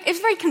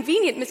a very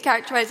convenient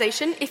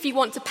mischaracterization if you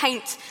want to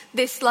paint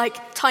this,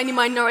 tiny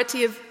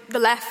minority of the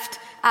left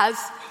as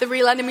the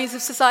real enemies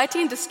of society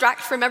and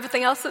distract from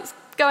everything else that's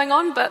going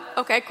on, but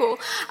okay, cool.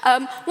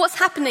 What's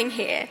happening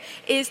here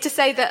is to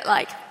say that,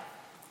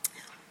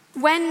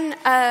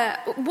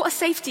 what a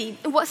safe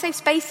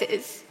space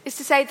is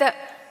to say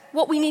that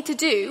what we need to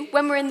do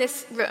when we're in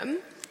this room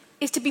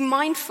is to be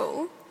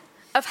mindful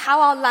of how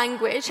our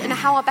language and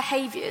how our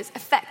behaviours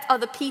affect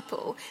other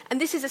people. And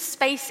this is a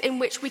space in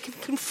which we can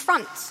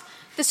confront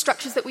the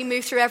structures that we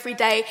move through every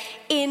day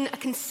in a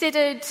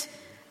considered,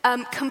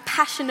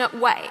 compassionate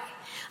way.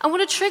 And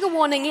what a trigger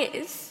warning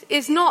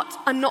is not,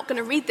 I'm not going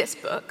to read this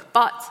book,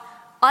 but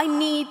I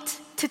need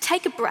to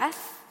take a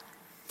breath,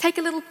 take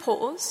a little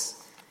pause,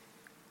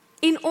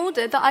 in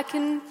order that I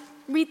can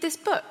read this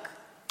book.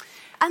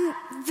 And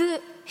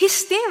the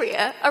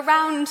hysteria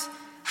around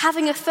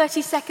having a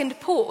 30-second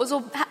pause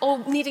or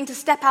needing to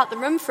step out the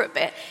room for a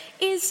bit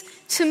is,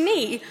 to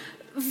me,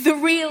 the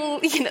real,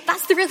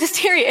 that's the real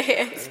hysteria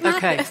here. It's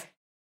madness. Okay.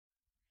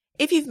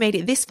 If you've made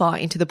it this far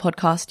into the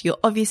podcast, you're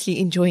obviously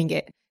enjoying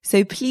it.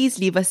 So please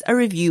leave us a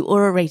review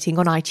or a rating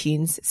on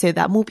iTunes so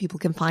that more people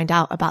can find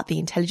out about the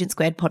Intelligence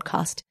Squared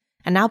podcast.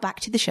 And now back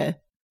to the show.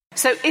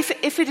 So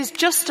if it is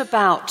just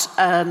about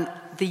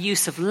the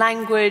use of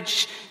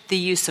language, the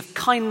use of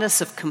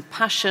kindness, of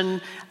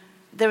compassion,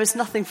 there is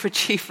nothing for a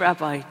chief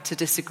rabbi to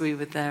disagree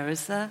with there,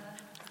 is there?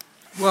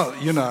 Well,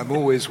 I'm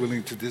always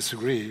willing to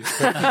disagree.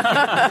 That's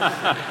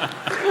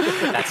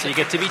how you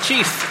get to be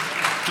chief.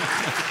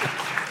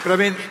 But I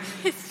mean,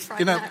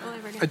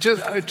 I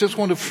just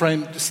want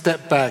to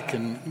step back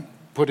and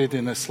put it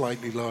in a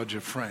slightly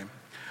larger frame.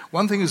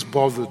 One thing has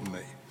bothered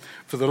me.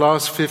 For the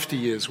last 50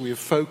 years, we have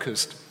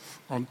focused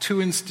on two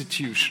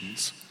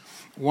institutions,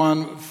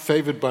 one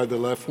favored by the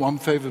left, one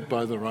favored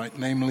by the right,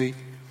 namely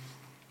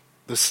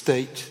the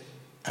state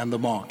and the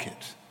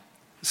market.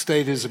 The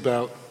state is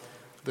about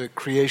the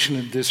creation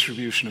and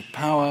distribution of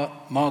power,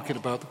 market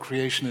about the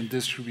creation and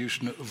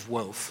distribution of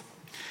wealth.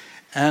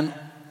 And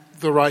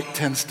the right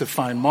tends to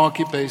find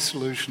market-based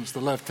solutions,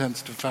 the left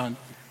tends to find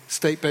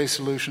state-based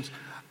solutions.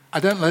 I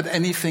don't let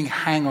anything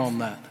hang on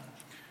that.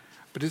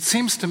 But it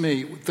seems to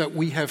me that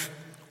we have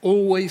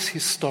always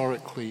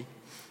historically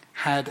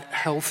had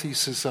healthy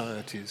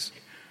societies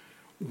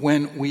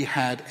when we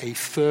had a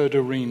third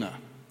arena,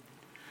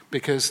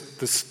 because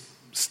the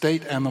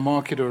state and the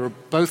market are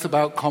both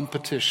about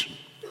competition.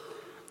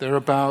 They're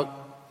about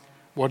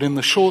what in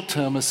the short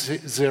term are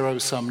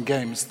zero-sum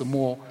games. The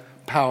more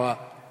power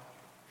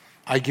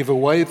I give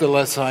away, the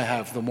less I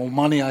have. The more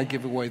money I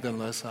give away, the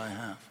less I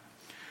have.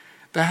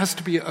 There has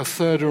to be a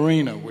third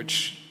arena,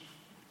 which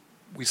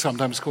we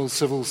sometimes call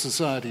civil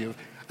society,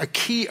 a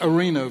key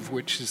arena of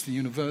which is the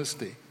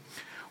university,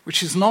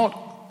 which is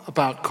not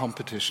about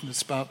competition,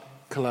 it's about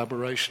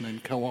collaboration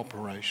and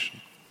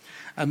cooperation.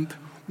 And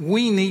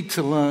we need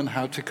to learn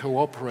how to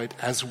cooperate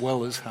as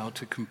well as how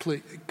to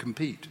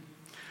compete.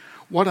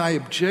 What I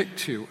object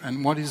to,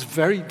 and what is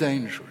very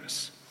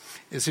dangerous,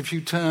 is if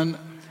you turn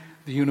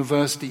the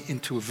university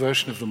into a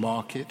version of the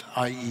market,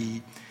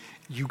 i.e.,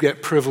 you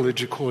get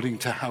privilege according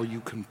to how you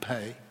can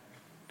pay,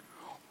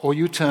 or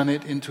you turn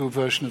it into a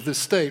version of the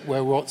state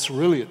where what's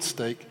really at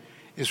stake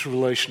is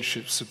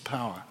relationships of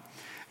power.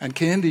 And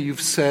Kehinde,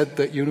 you've said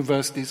that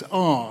universities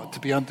are to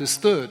be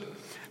understood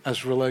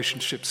as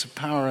relationships of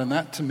power, and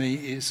that to me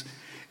is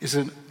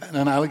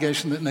an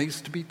allegation that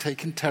needs to be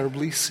taken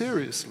terribly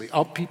seriously.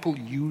 Are people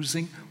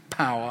using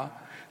power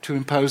to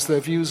impose their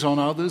views on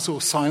others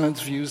or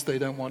silence views they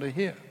don't want to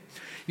hear?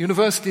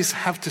 Universities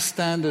have to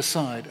stand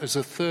aside as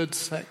a third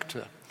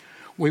sector.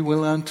 We will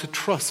learn to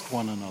trust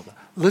one another,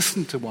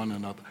 listen to one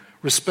another,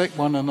 respect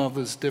one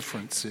another's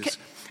differences.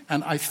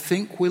 And I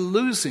think we're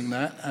losing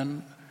that,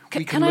 and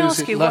we can lose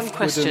it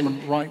leftward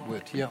and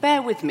rightward. Yeah.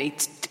 Bear with me.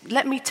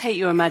 Let me take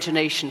your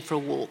imagination for a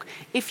walk.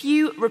 If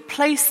you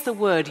replace the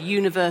word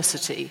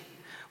university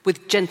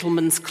with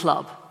gentleman's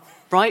club,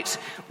 right,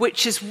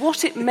 which is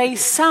what it may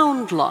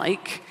sound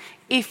like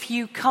if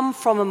you come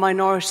from a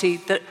minority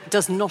that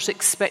does not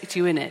expect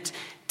you in it,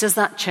 does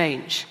that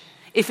change?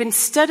 If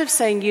instead of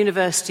saying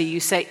university, you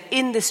say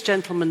in this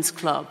gentleman's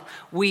club,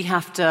 we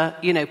have to,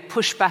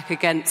 push back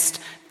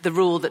against the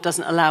rule that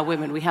doesn't allow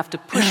women, we have to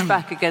push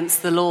back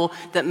against the law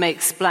that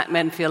makes black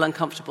men feel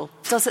uncomfortable,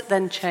 does it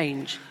then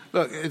change?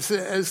 Look, it's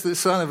as the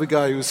son of a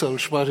guy who sold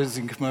schwatters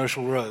in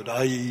Commercial Road,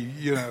 i.e.,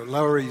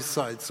 Lower East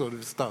Side sort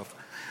of stuff.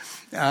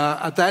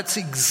 That's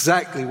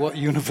exactly what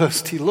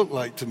university looked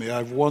like to me.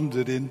 I've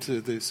wandered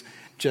into this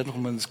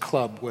gentleman's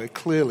club where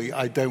clearly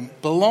I don't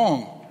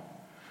belong.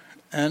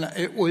 And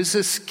it was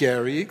a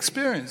scary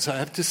experience, I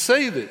have to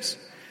say this.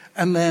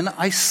 And then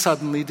I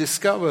suddenly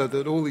discover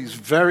that all these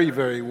very,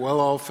 very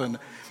well-off and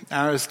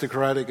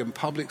aristocratic and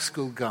public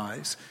school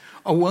guys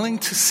are willing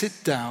to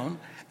sit down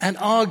and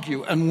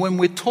argue. And when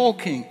we're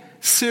talking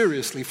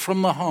seriously,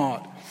 from the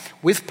heart,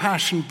 with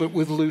passion but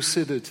with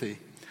lucidity,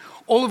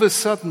 all of a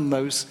sudden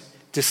those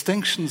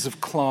distinctions of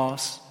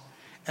class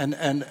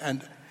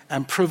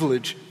and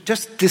privilege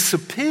just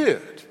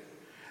disappeared.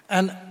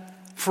 And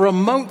for a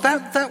moment,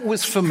 that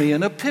was for me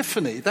an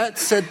epiphany. That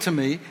said to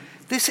me,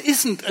 this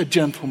isn't a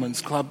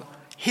gentleman's club.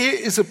 Here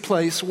is a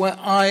place where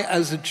I,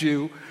 as a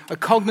Jew, a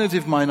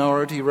cognitive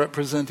minority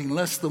representing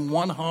less than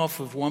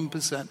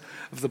 0.5%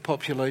 of the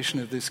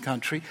population of this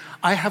country,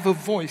 I have a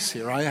voice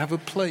here, I have a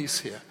place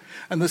here.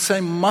 And the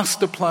same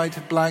must apply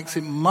to blacks,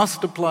 it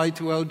must apply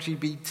to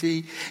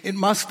LGBT, it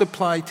must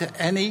apply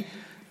to any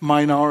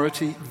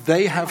minority.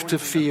 They have to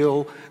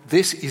feel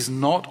this is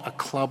not a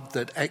club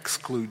that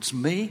excludes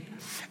me,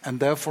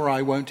 and therefore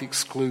I won't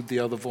exclude the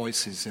other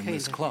voices in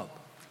this club.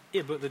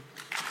 Yeah, but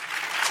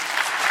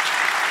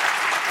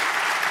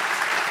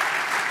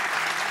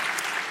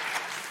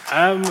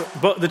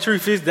the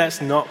truth is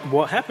that's not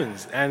what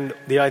happens. And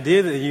the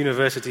idea that the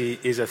university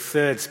is a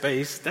third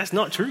space, that's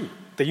not true.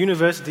 The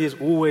university has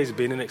always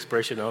been an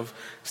expression of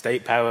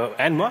state power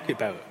and market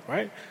power,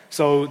 right?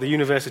 So the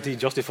university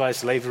justifies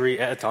slavery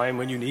at a time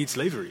when you need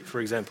slavery,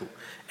 for example.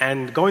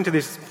 And going to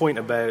this point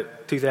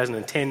about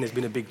 2010, there's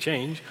been a big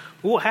change.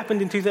 What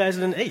happened in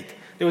 2008?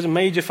 There was a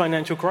major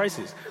financial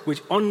crisis,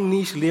 which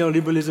unleashed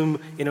neoliberalism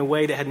in a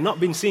way that had not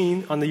been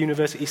seen on the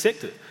university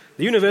sector.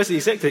 The university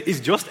sector is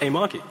just a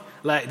market.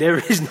 Like, there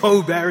is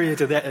no barrier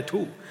to that at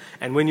all.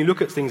 And when you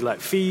look at things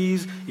like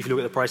fees, if you look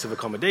at the price of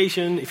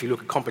accommodation, if you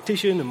look at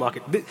competition and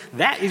market,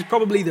 that is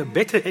probably the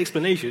better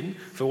explanation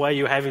for why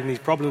you're having these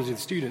problems with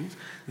students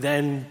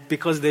than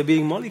because they're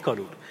being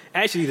mollycoddled.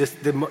 Actually,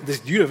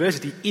 this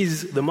university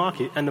is the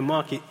market, and the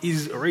market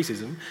is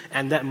racism,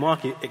 and that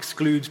market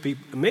excludes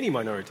many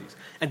minorities.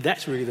 And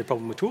that's really the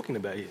problem we're talking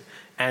about here.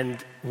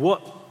 And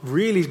what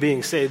really is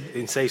being said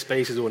in safe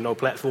spaces or no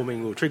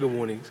platforming or trigger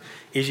warnings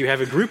is you have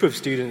a group of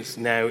students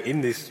now in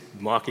this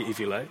market, if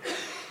you like,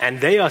 and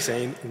they are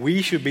saying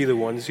we should be the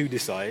ones who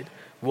decide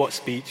what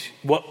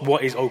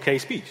is okay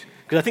speech.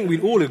 Because I think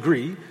we'd all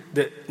agree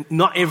that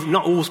not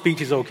all speech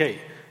is okay.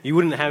 You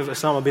wouldn't have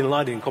Osama bin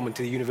Laden coming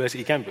to the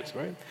university campus,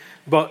 right?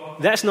 But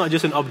that's not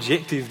just an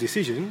objective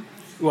decision.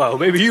 Well,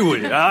 maybe you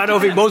would. I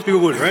don't think most people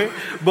would, right?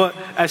 But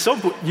at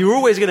some point, you're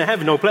always going to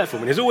have no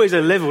platform. And there's always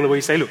a level where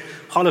you say, look,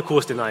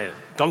 Holocaust denier,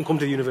 don't come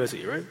to the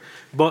university, right?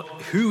 But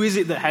who is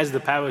it that has the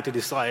power to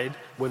decide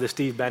whether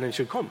Steve Bannon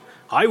should come?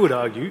 I would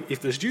argue, if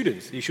the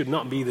students, you should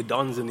not be the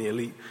dons and the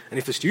elite. And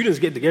if the students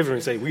get together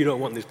and say, we don't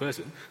want this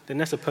person, then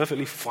that's a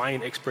perfectly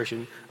fine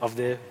expression of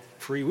their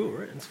free will,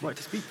 right? And it's right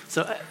to speak.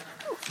 So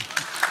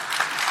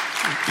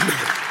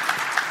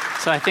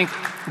I think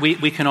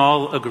we can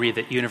all agree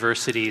that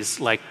universities,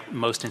 like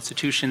most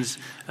institutions,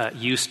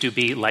 used to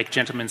be, like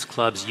gentlemen's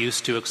clubs,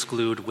 used to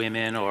exclude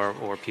women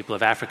or people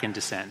of African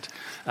descent.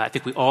 I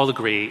think we all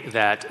agree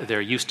that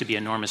there used to be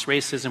enormous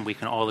racism. We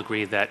can all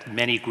agree that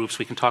many groups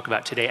we can talk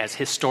about today as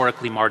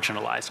historically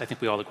marginalized. I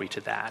think we all agree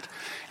to that.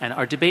 And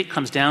our debate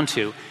comes down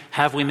to,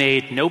 have we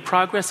made no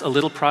progress, a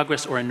little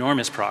progress, or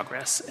enormous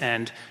progress?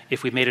 And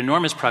if we've made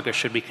enormous progress,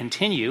 should we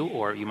continue?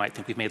 Or you might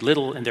think we've made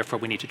little, and therefore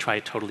we need to try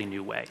a totally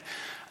new way.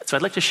 So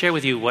I'd like to share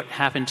with you what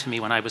happened to me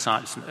when I was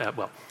on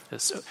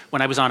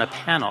a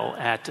panel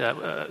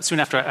soon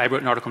after I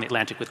wrote an article in The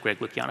Atlantic with Greg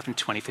Lukianoff in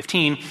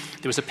 2015.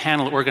 There was a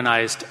panel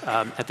organized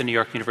at the New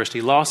York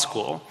University Law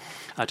School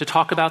to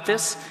talk about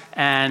this,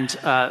 and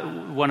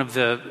one of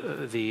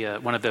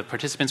the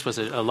participants was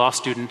a law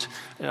student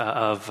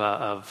of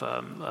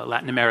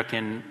Latin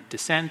American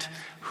descent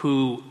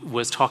who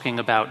was talking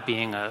about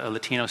being a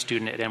Latino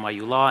student at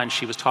NYU Law, and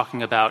she was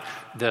talking about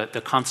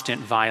the constant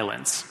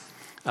violence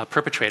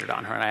perpetrated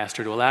on her, and I asked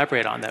her to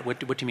elaborate on that. What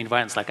do you mean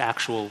violence? Like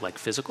actual, like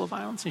physical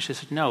violence? And she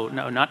said, no,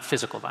 not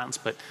physical violence,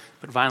 but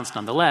violence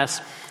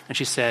nonetheless. And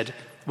she said,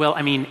 well,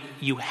 I mean,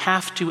 you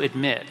have to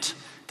admit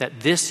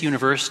that this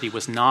university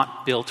was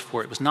not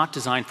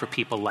designed for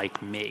people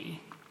like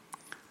me.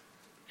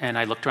 And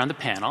I looked around the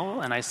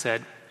panel and I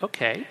said,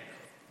 okay,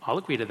 I'll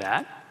agree to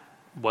that.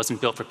 It wasn't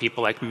built for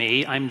people like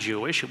me. I'm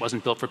Jewish. It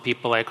wasn't built for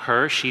people like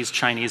her. She's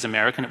Chinese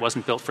American. It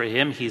wasn't built for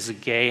him. He's a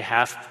gay,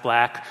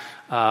 half-black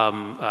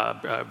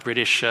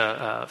British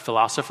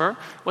philosopher.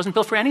 It wasn't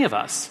built for any of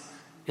us.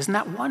 Isn't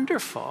that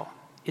wonderful?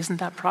 Isn't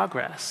that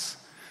progress?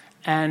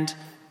 And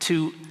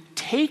to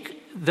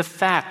take the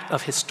fact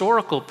of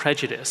historical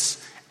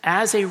prejudice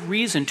as a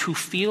reason to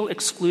feel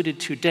excluded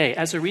today,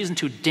 as a reason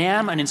to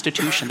damn an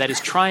institution that is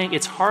trying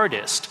its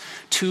hardest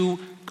to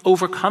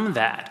overcome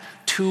that,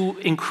 to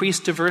increase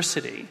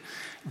diversity.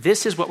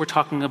 This is what we're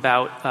talking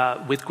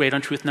about with Great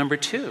Untruth number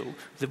 2,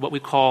 what we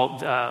call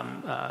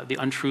the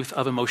untruth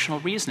of emotional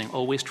reasoning.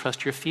 Always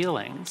trust your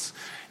feelings.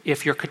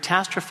 If you're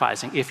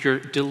catastrophizing, if you're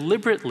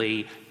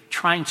deliberately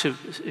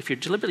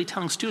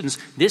telling students,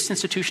 this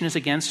institution is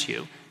against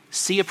you,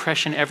 see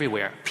oppression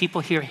everywhere,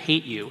 people here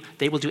hate you,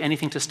 they will do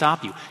anything to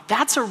stop you,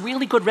 that's a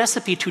really good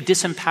recipe to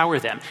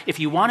disempower them. If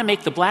you want to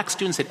make the black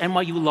students at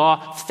NYU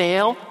Law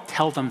fail,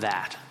 tell them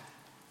that.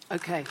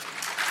 Okay.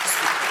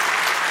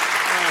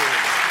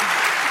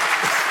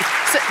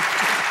 So,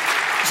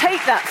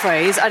 take that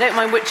phrase, I don't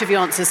mind which of your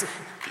answers,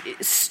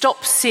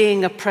 stop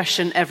seeing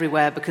oppression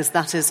everywhere, because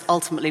that is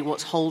ultimately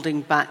what's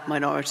holding back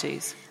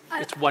minorities.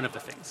 It's one of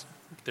the things.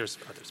 There's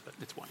others, but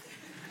it's one.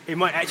 It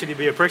might actually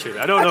be oppression.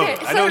 I don't know.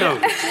 I don't know.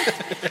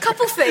 A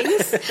couple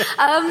things.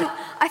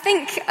 I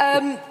think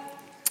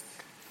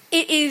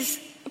it is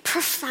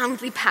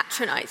profoundly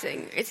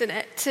patronizing, isn't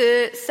it,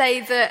 to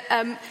say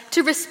that,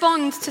 to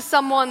respond to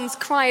someone's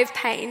cry of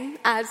pain,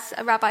 as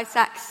Rabbi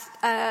Sachs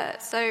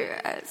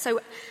so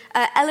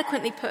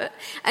eloquently put,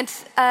 and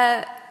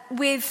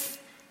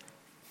with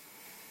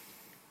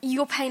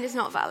your pain is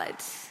not valid.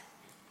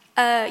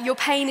 Your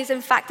pain is,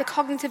 in fact, a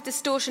cognitive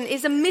distortion,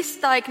 is a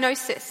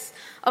misdiagnosis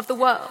of the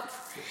world.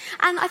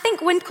 And I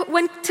think when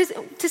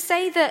to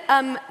say that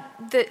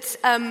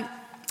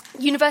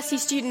university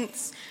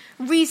students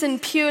reason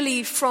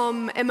purely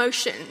from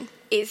emotion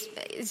is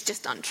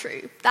just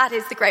untrue. That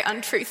is the great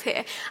untruth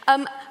here.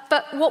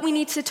 But what we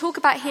need to talk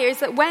about here is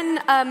that when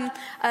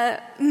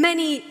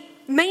many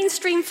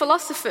mainstream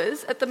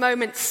philosophers at the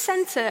moment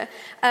center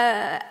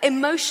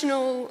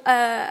emotional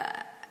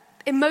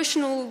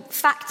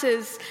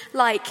factors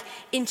like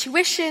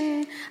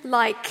intuition,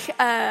 like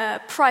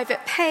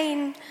private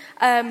pain,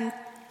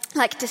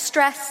 like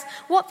distress,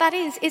 what that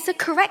is a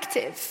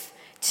corrective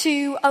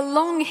to a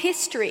long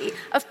history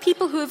of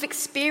people who have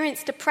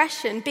experienced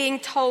depression being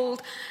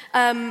told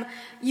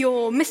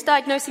you're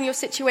misdiagnosing your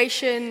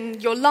situation,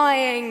 you're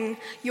lying,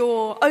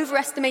 you're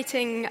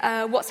overestimating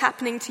what's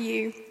happening to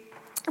you,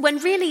 when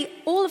really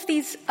all of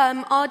these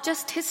are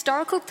just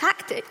historical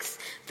tactics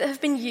that have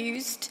been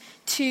used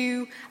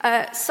to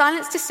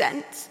silence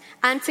dissent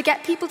and to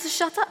get people to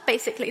shut up,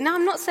 basically. Now,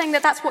 I'm not saying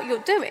that that's what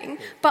you're doing,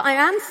 but I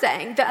am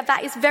saying that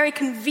that is very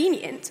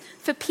convenient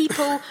for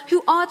people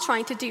who are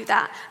trying to do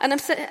that. And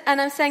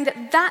I'm saying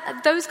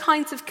that those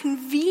kinds of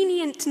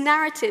convenient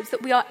narratives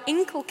that we are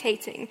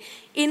inculcating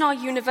in our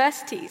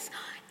universities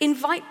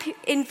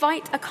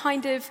invite a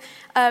kind of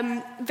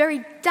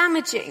very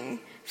damaging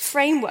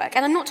framework.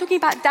 And I'm not talking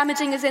about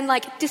damaging as in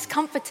like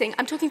discomforting.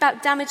 I'm talking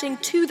about damaging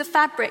to the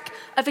fabric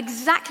of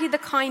exactly the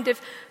kind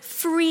of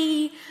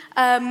free,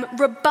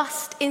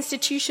 robust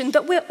institution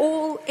that we're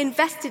all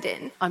invested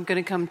in. I'm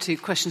going to come to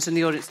questions in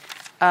the audience.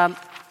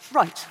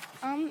 Right.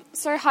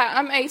 So, hi,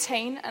 I'm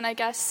 18, and I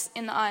guess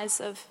in the eyes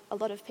of a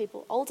lot of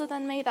people older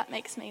than me, that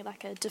makes me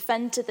like a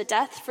defend to the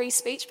death free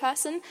speech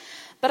person.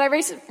 But I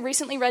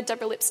recently read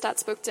Deborah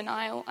Lipstadt's book,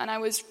 Denial, and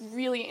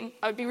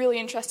I'd be really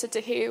interested to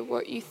hear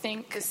what you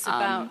think. It's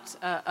about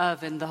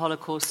Irving, the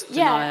Holocaust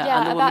denier. Yeah,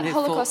 and the about woman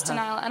who Holocaust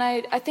denial. And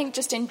I think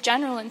just in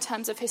general, in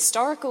terms of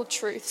historical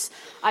truths,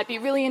 I'd be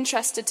really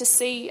interested to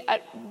see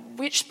at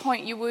which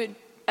point you would,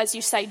 as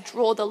you say,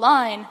 draw the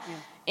line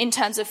in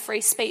terms of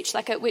free speech.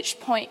 Like, at which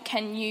point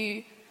can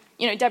you...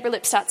 Deborah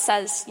Lipstadt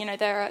says,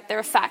 there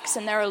are facts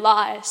and there are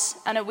lies,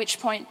 and at which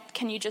point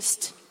can you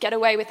just get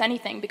away with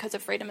anything because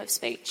of freedom of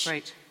speech?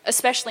 Great.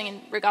 Especially in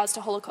regards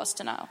to Holocaust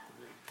denial.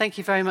 Thank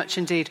you very much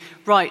indeed.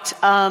 Right,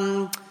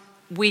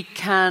 we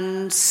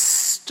can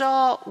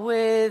start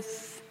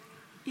with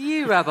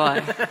you, Rabbi.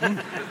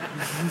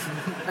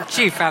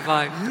 Chief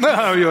Rabbi.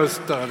 No, you're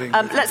starting.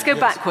 Let's go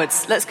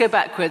backwards. Let's go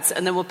backwards,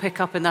 and then we'll pick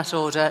up in that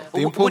order.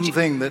 The important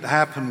thing that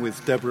happened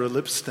with Deborah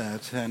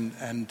Lipstadt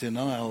and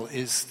Denial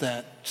is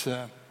that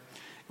it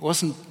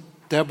wasn't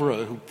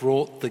Deborah who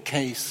brought the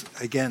case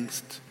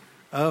against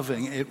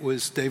Irving. It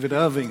was David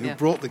Irving who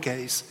brought the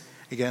case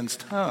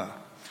against her.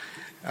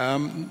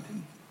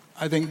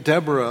 I think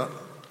Deborah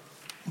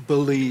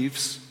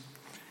believes,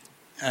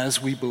 as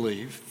we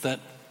believe, that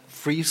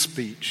free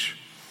speech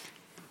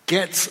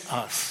gets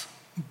us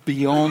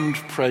beyond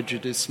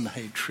prejudice and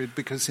hatred,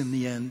 because in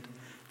the end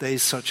there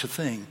is such a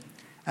thing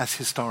as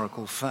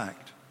historical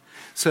fact.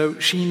 So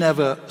she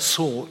never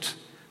sought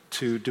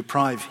to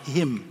deprive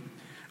him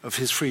of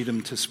his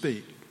freedom to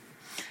speak.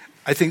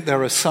 I think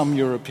there are some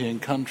European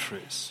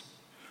countries,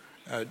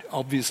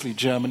 obviously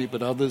Germany,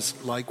 but others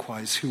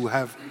likewise, who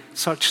have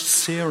such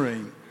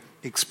searing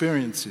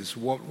experiences,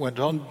 what went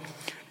on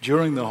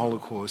during the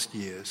Holocaust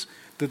years,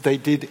 that they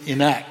did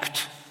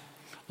enact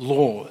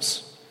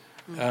laws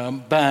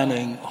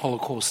banning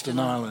Holocaust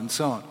denial and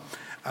so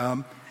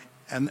on.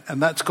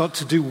 And that's got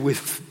to do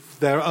with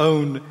their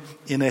own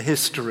inner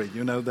history.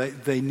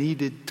 They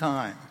needed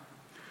time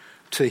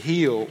to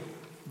heal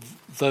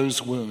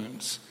those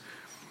wounds.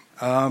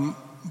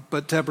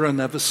 But Deborah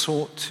never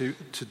sought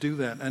to do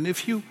that. And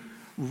if you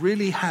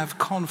really have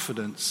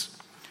confidence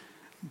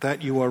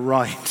that you are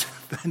right,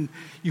 then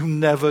you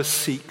never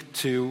seek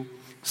to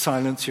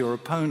silence your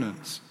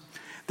opponents.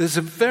 There's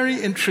a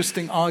very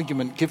interesting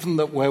argument, given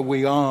that where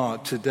we are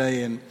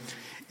today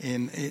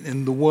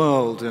in the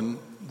world, and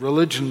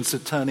religions are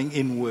turning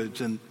inward,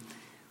 and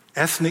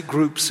ethnic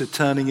groups are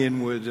turning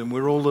inward, and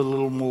we're all a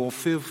little more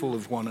fearful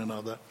of one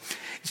another.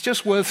 It's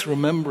just worth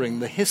remembering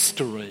the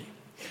history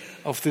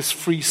of this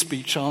free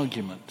speech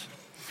argument.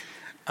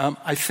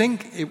 I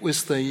think it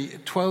was the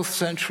 12th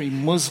century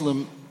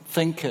Muslim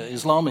thinker,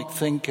 Islamic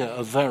thinker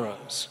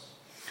Averroes,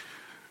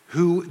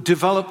 who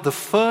developed the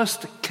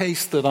first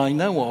case that I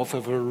know of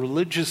a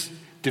religious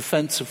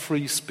defense of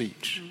free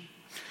speech,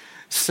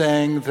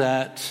 saying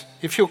that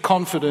if you're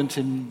confident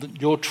in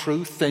your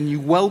truth, then you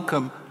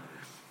welcome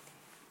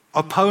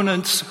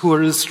opponents who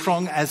are as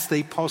strong as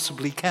they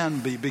possibly can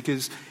be,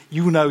 because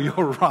you know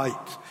you're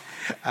right.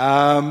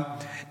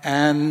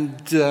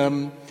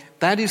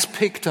 That is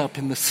picked up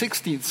in the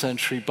 16th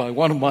century by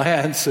one of my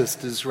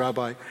ancestors,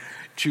 Rabbi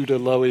Judah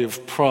Lowy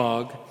of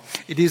Prague.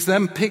 It is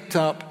then picked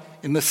up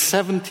in the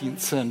 17th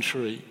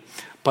century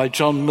by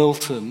John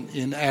Milton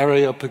in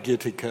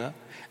Areopagitica,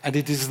 and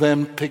it is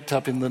then picked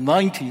up in the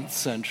 19th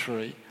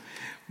century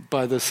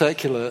by the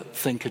secular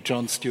thinker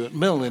John Stuart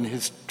Mill in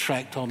his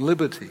tract on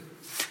liberty.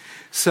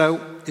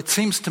 So it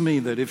seems to me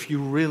that if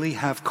you really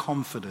have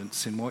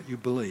confidence in what you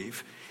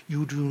believe,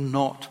 you do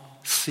not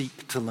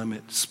seek to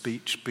limit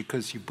speech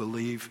because you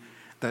believe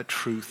that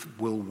truth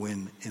will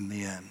win in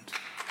the end.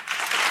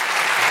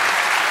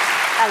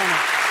 Eleanor.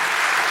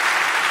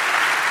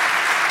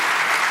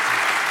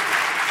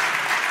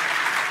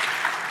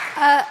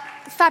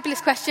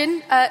 Fabulous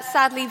question.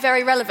 Sadly,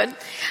 very relevant.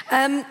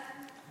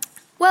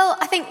 Well,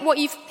 I think what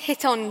you've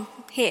hit on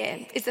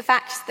here is the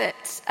fact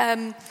that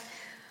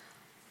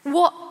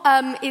what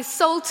is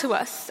sold to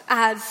us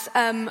as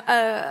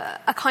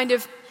a kind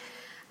of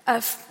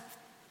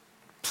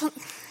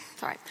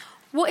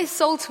what is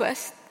sold to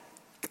us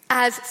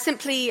as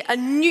simply a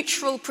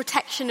neutral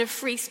protection of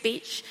free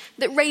speech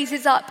that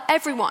raises up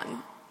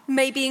everyone,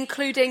 maybe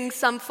including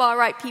some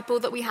far-right people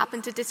that we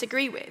happen to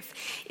disagree with,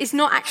 is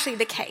not actually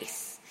the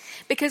case.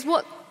 Because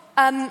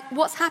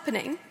what's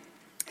happening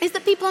is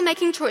that people are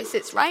making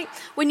choices, right?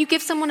 When you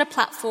give someone a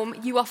platform,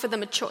 you offer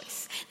them a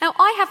choice. Now,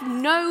 I have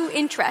no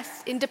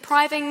interest in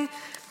depriving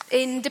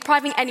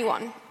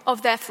anyone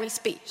of their free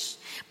speech,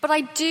 but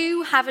I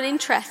do have an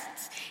interest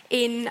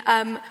in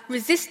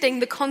resisting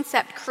the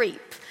concept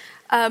creep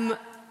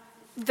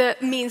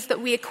that means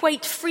that we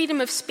equate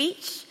freedom of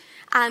speech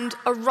and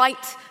a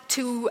right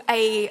to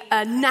a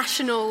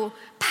national,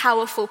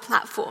 powerful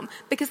platform,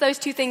 because those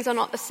two things are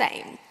not the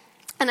same.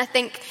 And I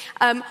think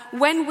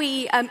when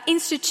we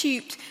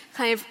institute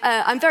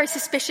I'm very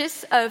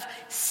suspicious of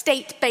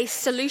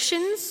state-based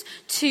solutions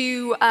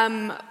to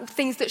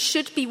things that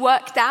should be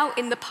worked out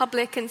in the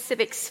public and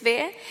civic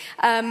sphere,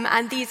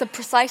 and these are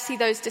precisely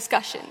those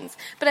discussions.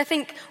 But I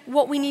think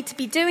what we need to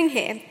be doing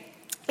here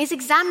is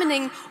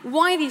examining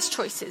why these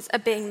choices are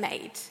being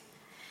made.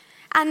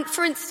 And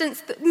for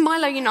instance,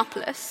 Milo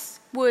Yiannopoulos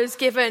was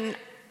given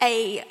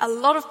a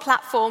lot of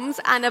platforms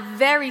and a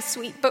very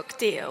sweet book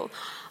deal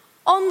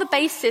on the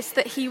basis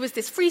that he was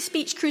this free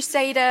speech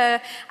crusader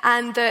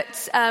and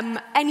that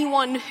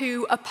anyone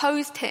who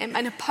opposed him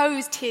and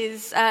opposed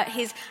his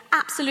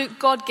absolute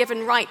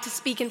God-given right to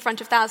speak in front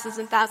of thousands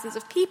and thousands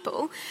of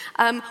people,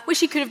 which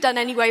he could have done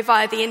anyway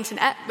via the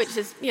internet, which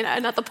is,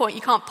 another point.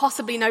 You can't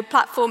possibly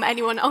platform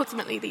anyone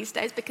ultimately these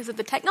days because of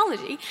the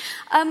technology.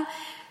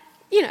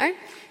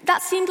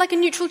 That seemed like a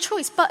neutral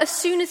choice. But as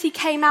soon as he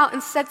came out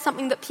and said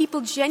something that people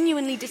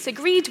genuinely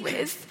disagreed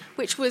with,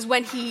 which was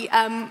when he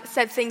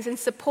said things in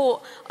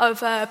support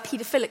of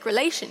paedophilic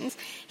relations,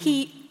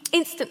 he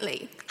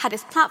instantly had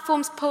his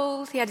platforms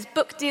pulled, he had his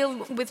book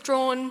deal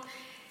withdrawn,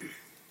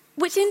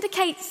 which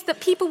indicates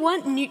that people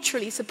weren't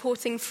neutrally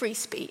supporting free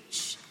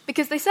speech,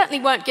 because they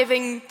certainly weren't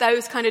giving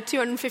those kind of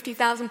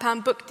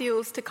 £250,000 book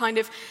deals to kind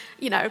of,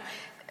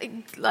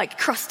 like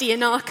crusty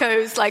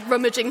anarchos, like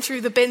rummaging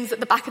through the bins at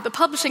the back of the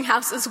publishing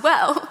house as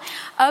well.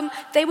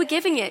 They were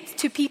giving it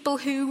to people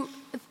whose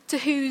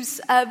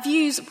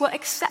views were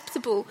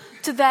acceptable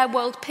to their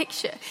world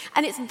picture.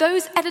 And it's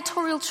those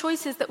editorial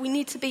choices that we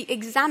need to be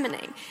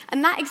examining.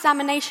 And that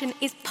examination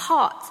is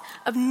part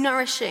of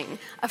nourishing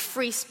a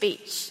free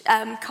speech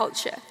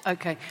culture.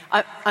 Okay.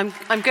 I'm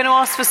going to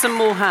ask for some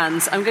more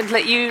hands. I'm going to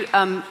let you,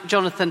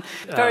 Jonathan,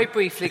 very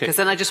briefly, because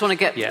then I just want to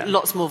get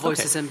lots more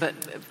voices in, but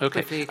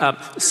briefly.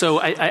 So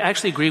I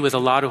actually agree with a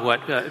lot of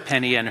what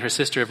Penny and her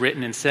sister have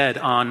written and said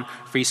on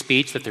free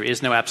speech, that there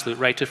is no absolute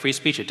right to free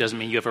speech. It doesn't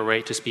mean you have a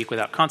right to speak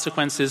without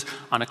consequences.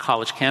 On a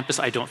college campus,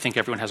 I don't think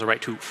everyone has a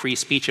right to free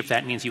speech if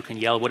that means you can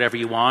yell whatever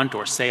you want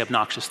or say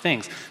obnoxious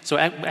things. So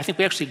I think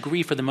we actually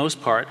agree for the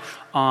most part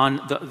on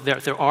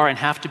there are and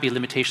have to be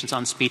limitations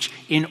on speech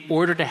in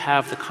order to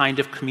have the kind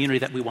of community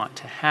that we want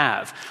to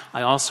have.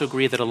 I also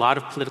agree that a lot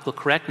of political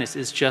correctness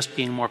is just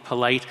being more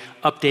polite,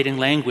 updating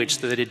language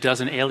so that it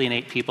doesn't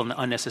alienate people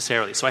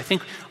unnecessarily. So I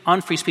think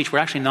on free speech, we're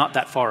actually not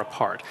that far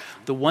apart.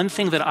 The one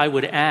thing that I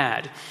would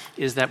add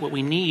is that what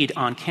we need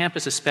on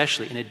campus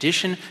especially, in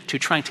addition to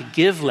trying to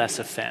give less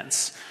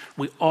offense,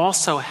 we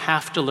also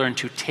have to learn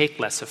to take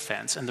less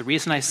offense. And the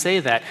reason I say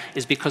that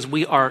is because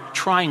we are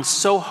trying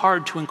so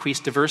hard to increase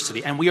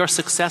diversity, and we are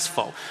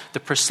successful. The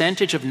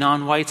percentage of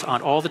non-whites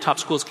on all the top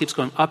schools keeps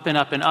going up and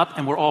up and up,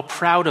 and we're all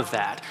proud of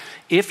that.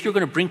 If you're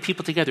going to bring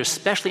people together,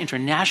 especially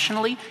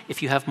internationally,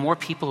 if you have more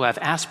people who have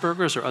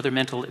Asperger's or other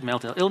mental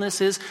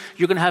illnesses,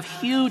 you're going to have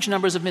huge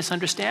numbers of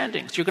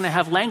misunderstandings. You're going to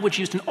have language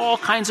used in all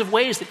kinds of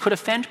ways that could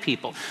offend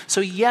people.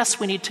 So yes,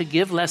 we need to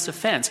give less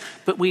offense,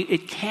 but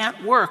it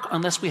can't work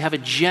unless we have a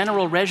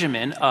general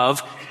regimen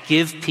of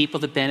give people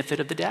the benefit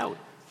of the doubt.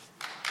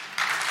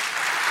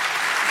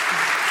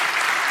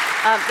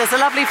 There's a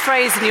lovely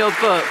phrase in your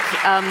book,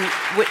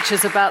 which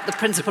is about the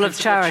principle of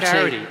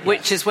charity,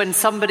 which is when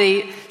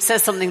somebody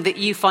says something that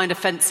you find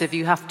offensive,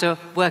 you have to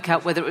work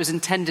out whether it was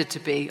intended to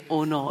be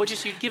or not. Well,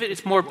 just you give it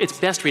its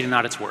best read and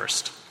not its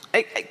worst.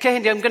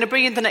 Kehinde, I'm going to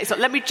bring in the next one.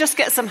 Let me just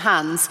get some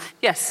hands.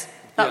 Yes.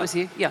 That was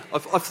you, yeah. I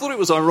thought it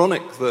was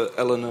ironic that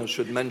Eleanor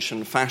should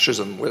mention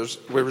fascism,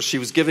 whereas she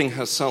was giving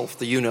herself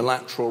the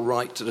unilateral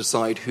right to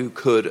decide who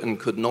could and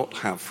could not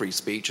have free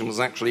speech, and was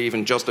actually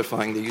even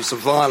justifying the use of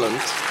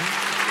violence.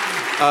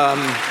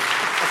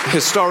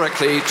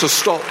 historically to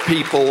stop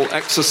people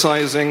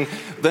exercising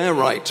their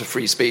right to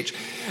free speech.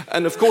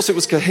 And of course it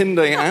was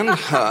Kehinde and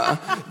her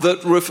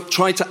that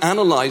tried to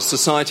analyse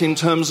society in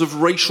terms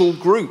of racial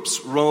groups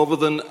rather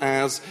than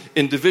as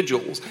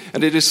individuals.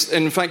 And it is,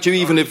 in fact, you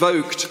even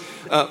evoked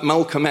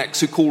Malcolm X,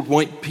 who called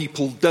white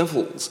people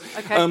devils.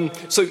 Okay.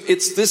 So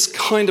it's this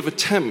kind of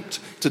attempt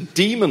to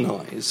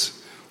demonise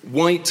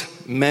white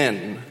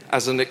men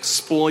as an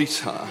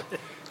exploiter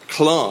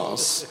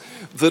class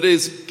that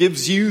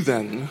gives you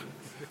then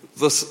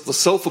the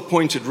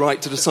self-appointed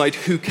right to decide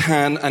who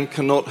can and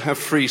cannot have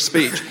free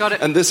speech. Got it.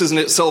 And this is in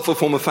itself a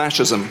form of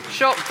fascism.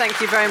 Sure, thank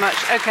you very much.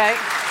 Okay.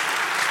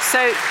 So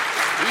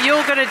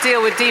you're going to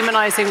deal with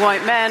demonising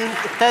white men.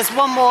 There's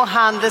one more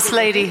hand, this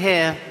lady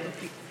here.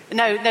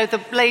 No,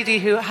 the lady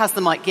who has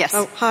the mic, yes.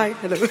 Oh, hi,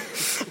 hello.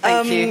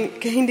 Thank you.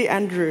 Kehinde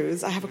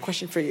Andrews, I have a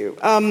question for you.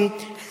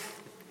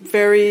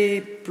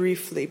 Very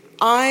briefly.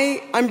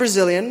 I'm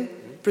Brazilian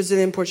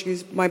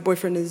Portuguese. My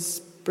boyfriend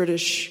is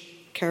British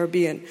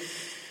Caribbean.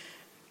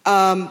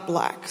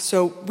 Black.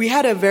 So we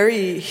have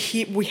very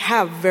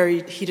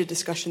heated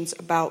discussions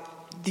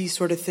about these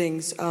sort of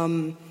things.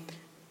 And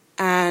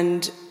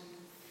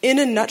in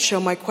a nutshell,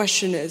 my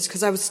question is,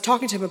 because I was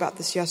talking to him about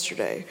this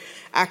yesterday,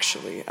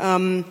 actually,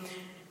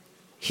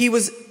 he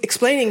was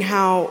explaining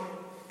how,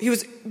 he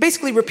was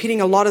basically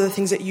repeating a lot of the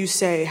things that you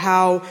say,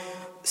 how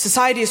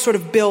society is sort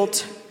of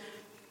built,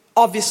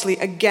 obviously,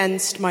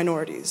 against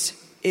minorities.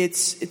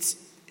 It's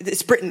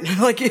Britain.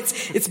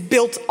 It's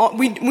built on,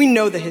 we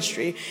know the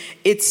history.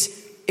 It's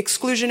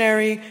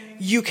exclusionary.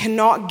 You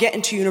cannot get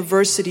into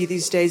university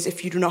these days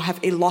if you do not have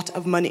a lot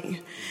of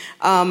money.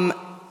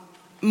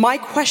 My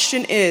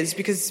question is,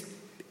 because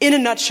in a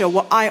nutshell,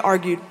 what I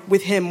argued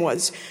with him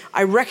was,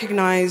 I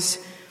recognize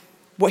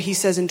what he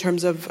says in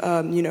terms of,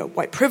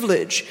 white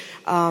privilege,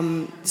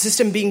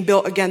 system being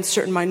built against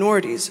certain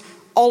minorities,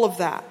 all of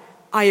that.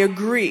 I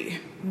agree.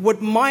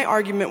 What my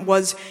argument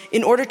was,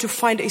 in order to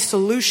find a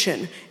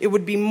solution, it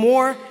would be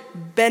more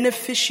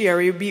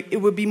beneficiary,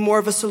 it would be more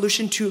of a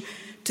solution to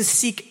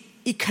seek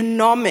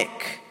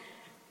economic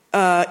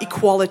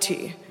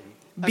equality,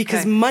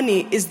 because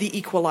money is the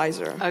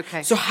equalizer.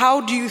 Okay. So how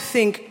do you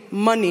think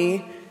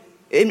money,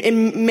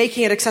 in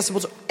making it accessible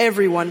to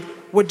everyone,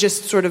 would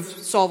just sort of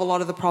solve a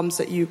lot of the problems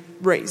that you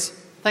raise?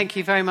 Thank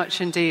you very much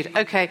indeed.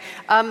 Okay.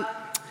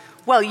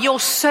 Well, you're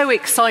so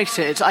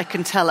excited, I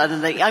can tell,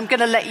 Anna. I'm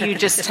going to let you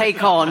just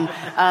take on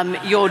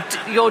your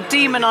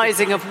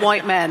demonising of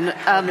white men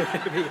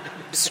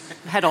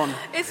head on.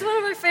 It's one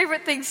of my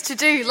favourite things to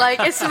do.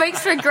 It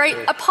makes for a great,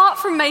 apart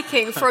from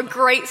making for a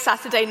great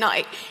Saturday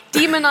night,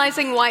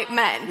 demonising white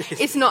men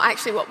is not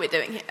actually what we're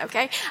doing here,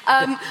 okay?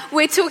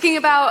 We're talking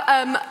about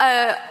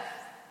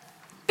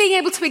being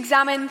able to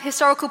examine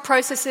historical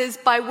processes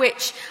by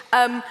which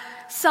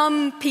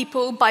some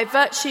people, by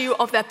virtue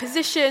of their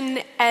position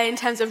in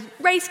terms of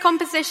race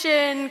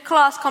composition,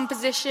 class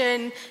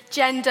composition,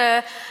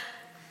 gender,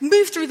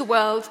 move through the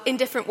world in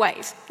different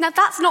ways. Now,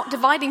 that's not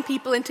dividing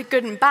people into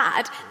good and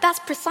bad. That's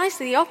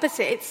precisely the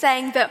opposite. It's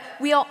saying that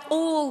we are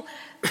all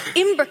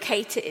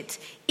imbricated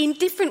in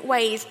different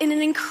ways in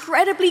an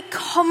incredibly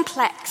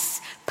complex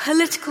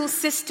political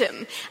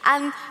system.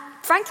 And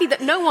frankly,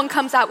 that no one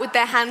comes out with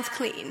their hands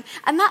clean.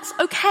 And that's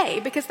okay,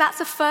 because that's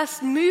a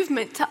first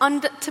movement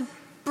to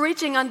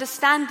bridging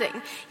understanding.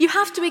 You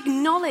have to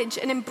acknowledge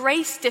and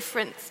embrace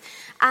difference,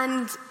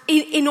 and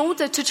in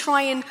order to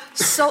try and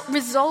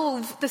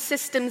resolve the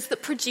systems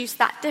that produce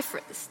that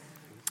difference.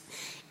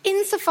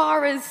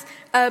 Insofar as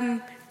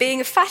being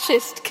a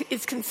fascist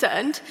is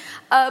concerned,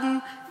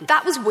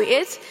 that was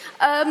weird.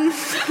 Well,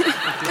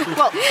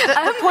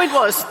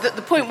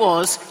 the point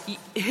was,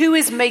 who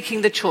is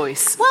making the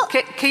choice? Well,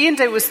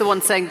 Kehinde was the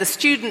one saying the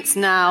students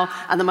now,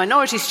 and the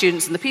minority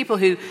students, and the people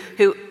who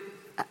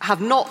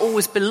have not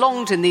always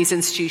belonged in these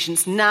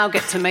institutions now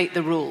get to make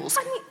the rules.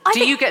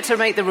 Do you get to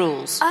make the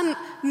rules?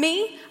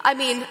 Me?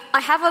 I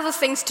have other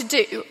things to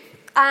do,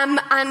 and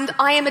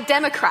I am a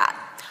Democrat.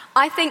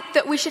 I think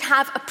that we should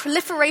have a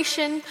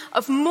proliferation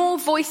of more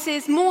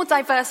voices, more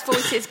diverse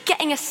voices,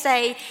 getting a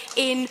say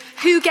in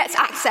who gets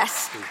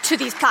access to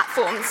these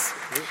platforms.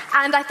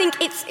 And I think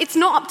it's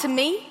not up to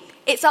me,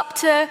 it's up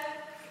to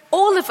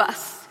all of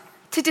us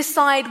to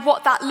decide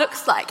what that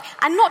looks like.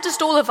 And not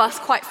just all of us,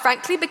 quite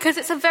frankly, because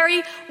it's a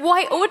very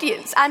white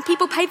audience and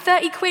people paid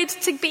 30 quid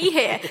to be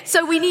here.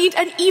 So we need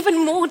an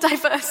even more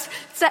diverse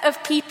set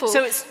of people.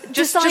 So it's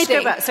just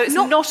go back. So it's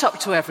not up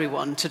to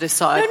everyone to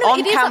decide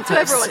on campus. Up to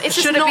everyone. It's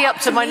should it be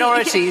up to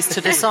minorities to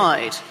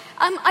decide?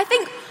 I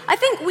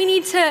think we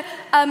need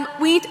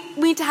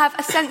to have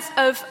a sense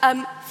of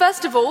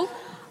first of all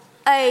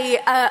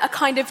a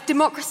kind of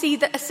democracy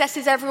that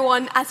assesses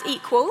everyone as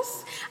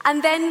equals,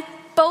 and then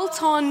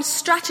bolt-on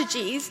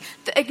strategies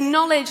that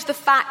acknowledge the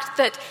fact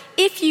that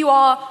if you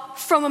are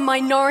from a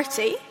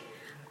minority,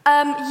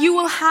 you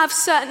will have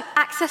certain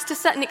access to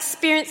certain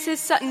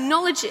experiences, certain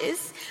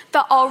knowledges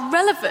that are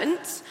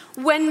relevant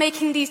when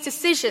making these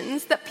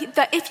decisions,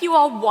 that if you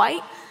are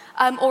white,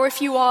 or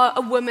if you are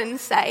a woman,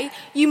 say,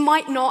 you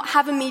might not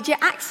have immediate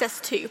access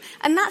to.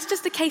 And that's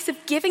just a case of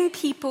giving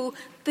people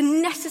the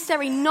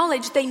necessary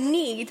knowledge they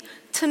need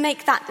to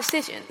make that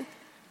decision.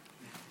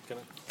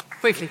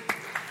 Briefly.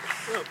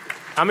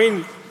 I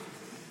mean,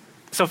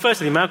 so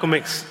firstly, Malcolm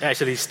X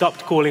actually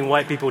stopped calling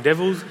white people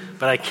devils,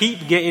 but I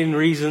keep getting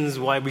reasons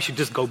why we should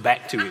just go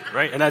back to it,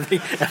 right? And I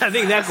think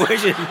that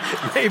question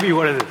may be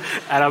one of them.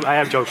 And I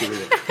am joking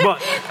with it.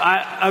 But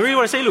I really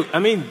want to say, look, I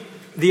mean,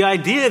 the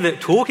idea that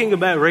talking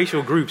about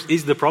racial groups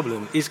is the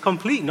problem is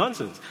complete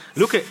nonsense.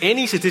 Look at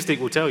any statistic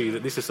will tell you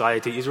that this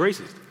society is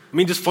racist. I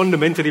mean, just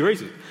fundamentally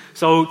racist.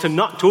 So to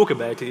not talk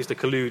about it is to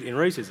collude in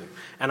racism.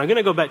 And I'm going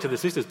to go back to the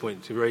sister's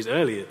point she raised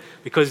earlier,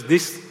 because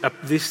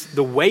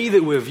the way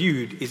that we're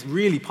viewed is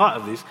really part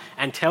of this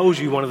and tells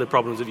you one of the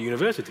problems of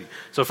university.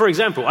 So, for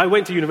example, I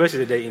went to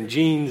university today in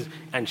jeans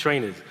and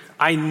trainers.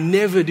 I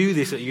never do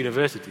this at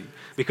university,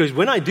 because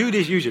when I do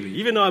this usually,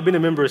 even though I've been a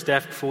member of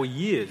staff for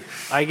years,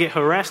 I get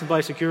harassed by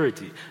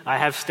security. I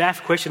have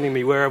staff questioning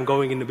me where I'm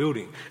going in the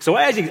building. So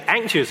I actually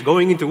anxious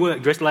going into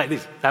work dressed like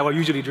this, how I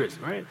usually dress,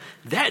 right?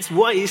 That's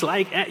what it's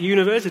like at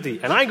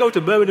university. And I go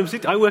to Birmingham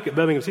City, I work at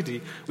Birmingham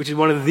City, which is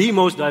one of the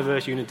most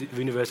diverse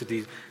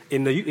universities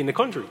in the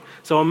country.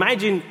 So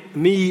imagine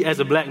me as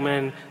a black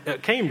man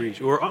at Cambridge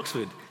or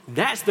Oxford.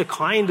 That's the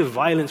kind of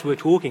violence we're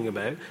talking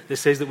about that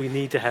says that we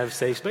need to have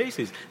safe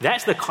spaces.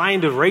 That's the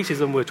kind of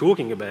racism we're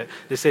talking about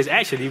that says,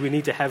 actually, we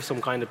need to have some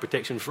kind of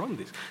protection from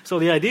this. So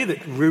the idea that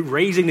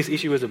raising this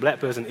issue as a black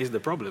person is the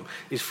problem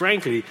is,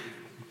 frankly,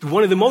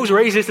 one of the most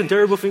racist and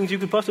terrible things you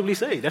could possibly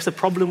say. That's the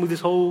problem with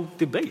this whole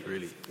debate,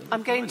 really.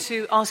 I'm going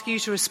to ask you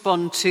to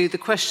respond to the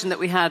question that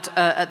we had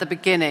at the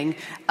beginning.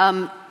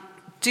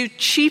 Do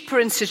cheaper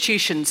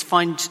institutions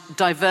find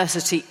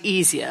diversity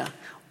easier,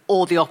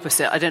 or the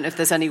opposite? I don't know if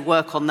there's any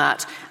work on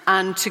that.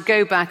 And to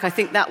go back, I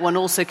think that one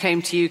also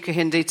came to you,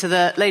 Kehinde, to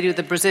the lady with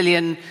the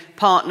Brazilian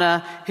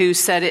partner who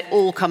said it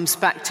all comes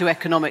back to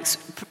economics.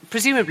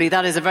 Presumably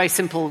that is a very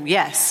simple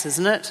yes,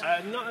 isn't it?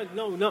 Not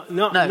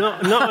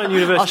on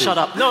universities. I'll shut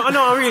up.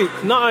 No, really,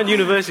 not on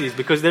universities,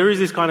 because there is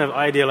this kind of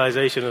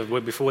idealization of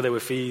where before there were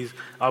fees.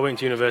 I went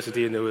to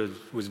university and there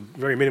was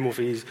very minimal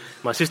fees.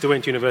 My sister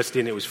went to university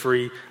and it was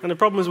free. And the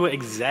problems were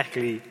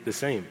exactly the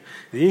same.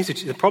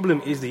 The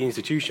problem is the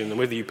institution, and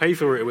whether you pay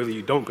for it or whether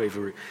you don't pay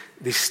for it,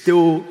 there's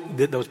still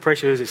those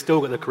pressures, it's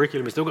still got the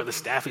curriculum, it's still got the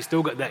staff, it's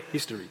still got that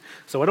history.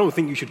 So I don't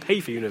think you should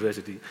pay for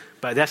university.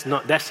 But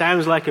that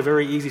sounds like a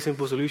very easy,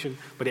 simple solution,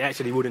 but it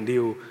actually wouldn't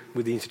deal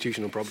with the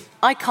institutional problem.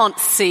 I can't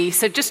see,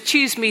 so just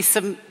choose me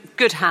some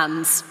good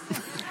hands.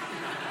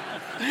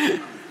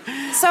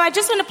 So I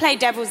just want to play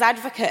devil's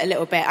advocate a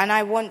little bit, and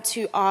I want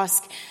to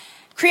ask,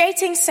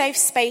 creating safe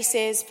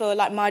spaces for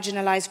like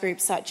marginalized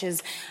groups such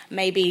as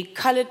maybe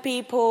colored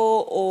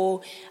people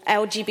or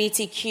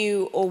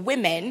LGBTQ or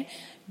women,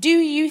 do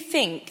you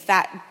think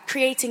that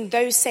creating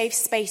those safe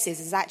spaces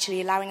is actually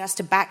allowing us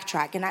to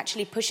backtrack and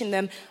actually pushing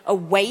them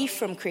away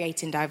from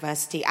creating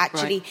diversity,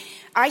 actually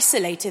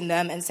isolating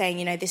them and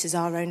saying, this is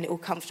our own little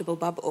comfortable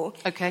bubble?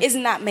 Okay.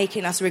 Isn't that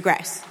making us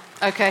regress?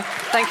 Okay,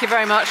 thank you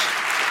very much.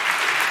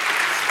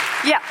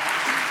 Yeah.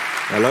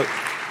 Hello?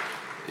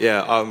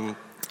 Yeah,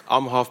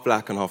 I'm half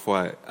black and half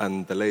white,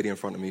 and the lady in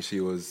front of me, she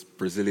was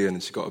Brazilian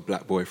and she got a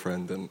black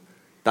boyfriend, and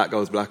that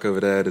girl's black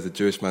over there, there's a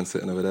Jewish man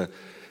sitting over there.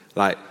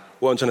 Like,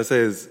 what I'm trying to say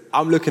is,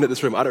 I'm looking at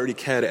this room, I don't really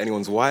care that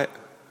anyone's white,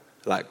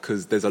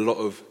 because there's a lot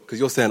of, because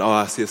you're saying,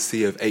 I see a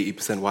sea of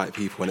 80% white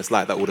people, and it's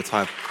like that all the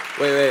time.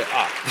 Wait.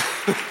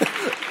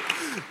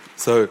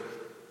 So,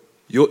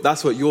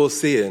 that's what you're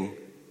seeing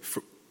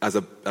as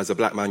a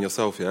black man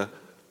yourself, yeah?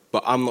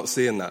 But I'm not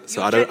seeing that.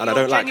 So I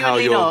don't like how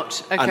you're,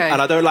 not. Okay.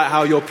 and I don't like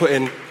how you're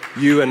putting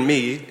you and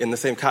me in the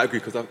same category,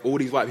 because all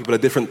these white people are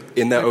different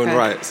in their own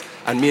rights,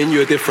 and me and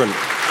you are different,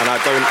 and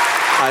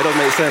it don't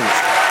make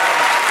sense.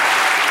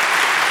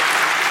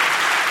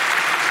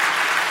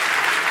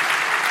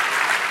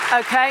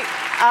 Okay,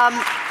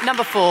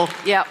 number 4,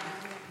 yeah.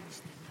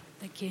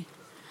 Thank you.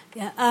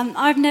 Yeah,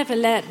 I've never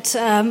let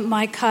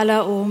my colour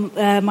or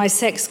my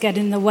sex get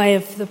in the way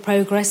of the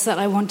progress that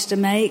I wanted to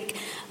make.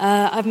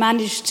 I've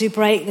managed to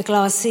break the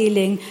glass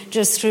ceiling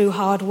just through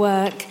hard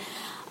work,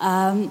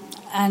 and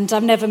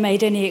I've never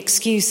made any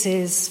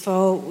excuses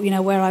for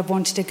where I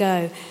wanted to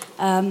go.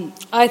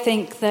 I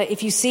think that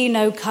if you see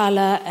no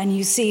colour and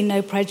you see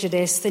no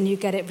prejudice, then you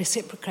get it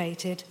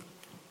reciprocated.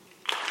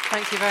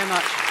 Thank you very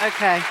much.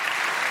 Okay.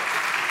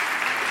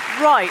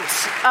 Right.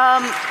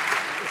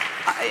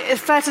 It's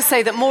fair to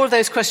say that more of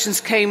those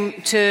questions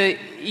came to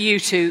you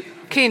two.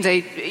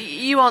 Kehinde,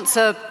 you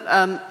answer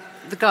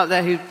the guy up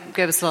there who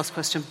gave us the last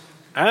question.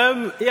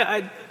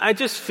 I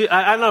just feel,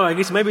 I don't know, I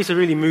guess maybe it's a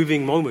really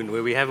moving moment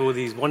where we have all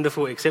these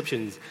wonderful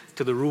exceptions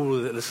to the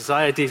rule that the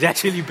society is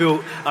actually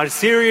built on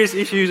serious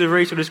issues of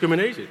racial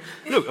discrimination.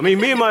 Look, I mean,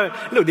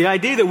 the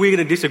idea that we're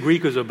going to disagree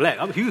because we're black,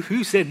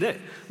 who said that?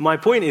 My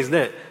point is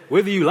that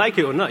whether you like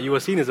it or not, you are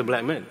seen as a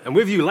black man. And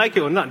whether you like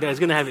it or not, that's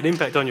going to have an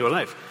impact on your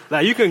life.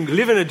 Like, you can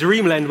live in a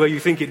dreamland where you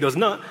think it does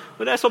not,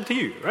 but that's up to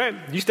you, right?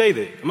 You stay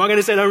there. I'm not going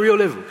to say it on a real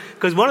level.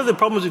 Because one of the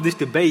problems with this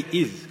debate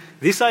is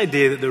This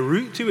idea that the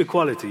route to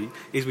equality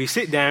is we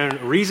sit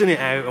down, reason it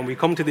out, and we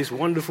come to this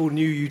wonderful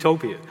new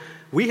utopia.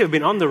 We have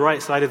been on the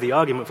right side of the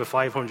argument for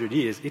 500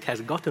 years. It has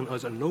gotten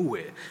us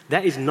nowhere.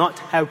 That is not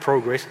how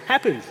progress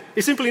happens.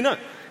 It's simply not.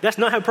 That's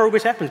not how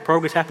progress happens.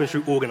 Progress happens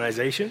through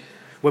organization,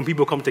 when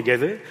people come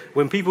together,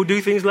 when people do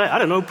things like, I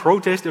don't know,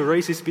 protest a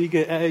racist speaker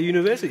at a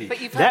university.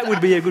 That would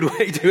be a good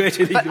way to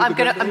actually... But I'm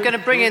going to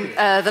bring in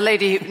the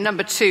lady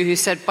number 2 who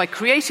said by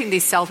creating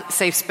these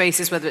safe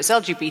spaces, whether it's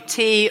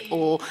LGBT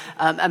or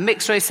a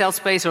mixed-race self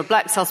space or a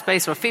black self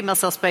space or a female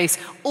self space,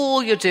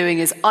 all you're doing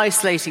is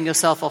isolating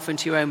yourself off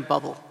into your own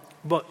bubble.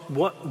 But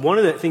one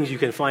of the things you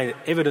can find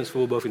evidence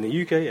for both in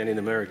the UK and in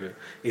America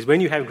is when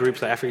you have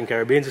groups like African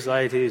Caribbean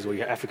societies or you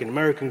have African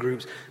American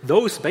groups,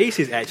 those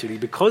spaces actually,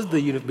 because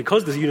the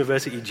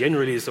university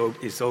generally is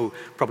so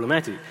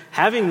problematic,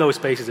 having those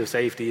spaces of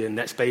safety and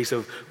that space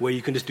of where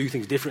you can just do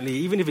things differently,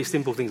 even if it's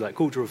simple things like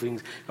cultural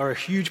things, are a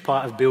huge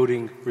part of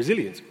building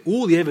resilience.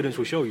 All the evidence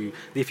will show you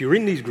that if you're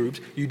in these groups,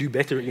 you do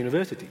better at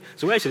university.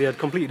 So actually, I'd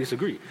completely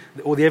disagree.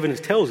 All the evidence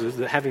tells us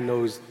that having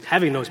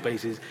those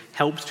spaces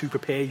helps to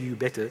prepare you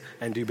better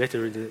and do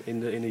better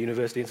in the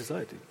university and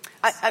society.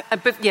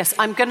 But yes,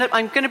 I'm going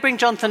to bring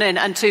Jonathan in,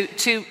 and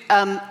to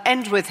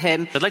end with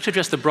him. I'd like to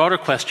address the broader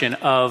question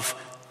of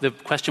the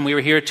question we were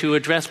here to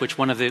address, which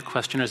one of the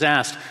questioners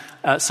asked.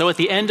 So at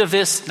the end of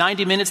this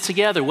 90 minutes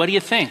together, what do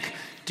you think?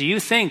 Do you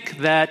think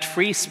that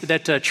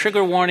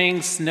trigger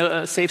warnings,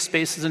 safe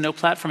spaces, and no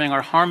platforming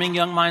are harming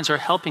young minds or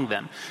helping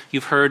them?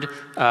 You've heard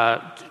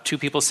 2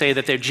 people say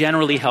that they're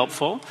generally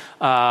helpful,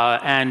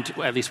 and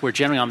at least we're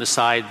generally on the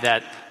side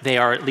that they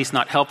are at least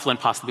not helpful and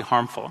possibly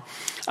harmful.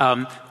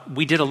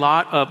 We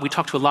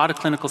talked to a lot of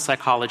clinical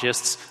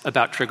psychologists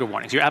about trigger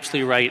warnings. You're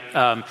absolutely right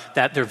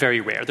that they're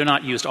very rare. They're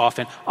not used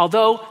often.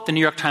 Although the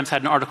New York Times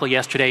had an article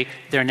yesterday,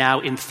 they're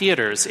now in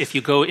theaters. If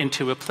you go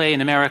into a play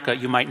in America,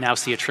 you might now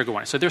see a trigger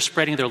warning. So they're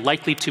spreading. They're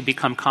likely to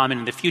become common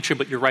in the future,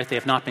 but you're right, they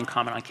have not been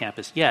common on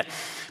campus yet.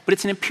 But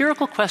it's an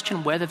empirical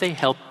question whether they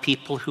help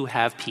people who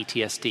have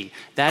PTSD.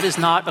 That is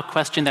not a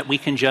question that we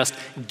can just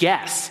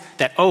guess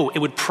that, it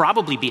would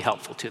probably be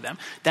helpful to them.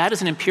 That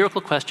is an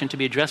empirical question to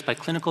be addressed by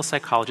clinical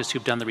psychologists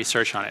who've done the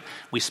research on it.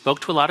 We spoke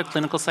to a lot of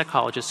clinical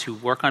psychologists who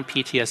work on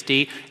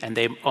PTSD, and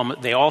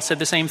they all said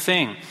the same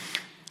thing.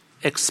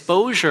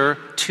 Exposure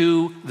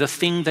to the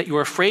thing that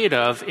you're afraid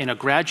of in a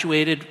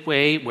graduated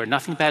way where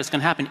nothing bad is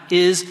going to happen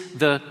is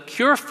the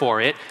cure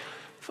for it.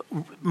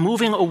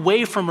 Moving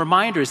away from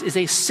reminders is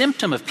a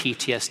symptom of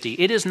PTSD.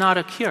 It is not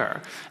a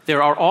cure.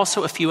 There are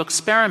also a few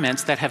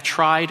experiments that have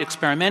tried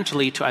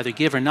experimentally to either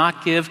give or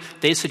not give.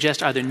 They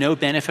suggest either no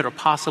benefit or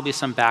possibly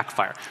some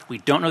backfire. We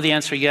don't know the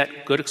answer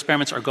yet. Good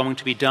experiments are going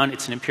to be done.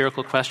 It's an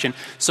empirical question.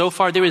 So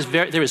far, there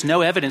is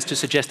no evidence to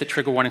suggest that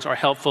trigger warnings are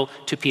helpful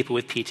to people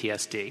with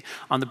PTSD.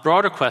 On the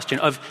broader question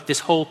of this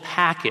whole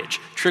package,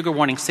 trigger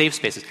warning, safe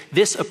spaces,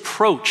 this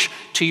approach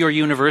to your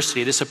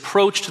university, this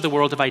approach to the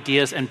world of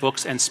ideas and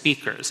books and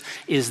speakers,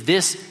 is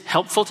this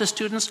helpful to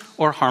students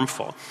or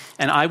harmful?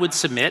 And I would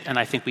submit, and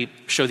I think we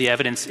show the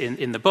evidence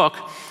in the book,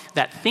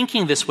 that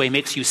thinking this way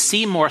makes you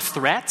see more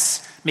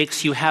threats,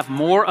 makes you have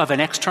more of an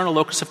external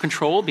locus of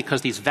control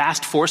because these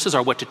vast forces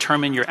are what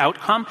determine your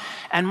outcome.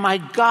 And my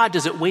God,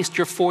 does it waste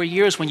your 4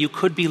 years when you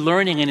could be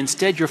learning and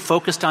instead you're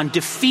focused on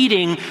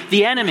defeating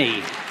the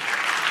enemy.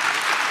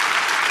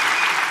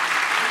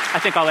 I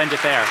think I'll end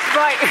it there.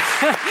 Right.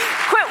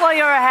 Quit while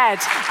you're ahead.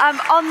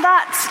 On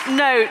that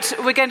note,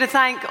 we're going to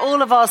thank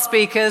all of our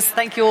speakers.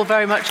 Thank you all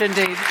very much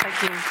indeed.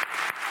 Thank you.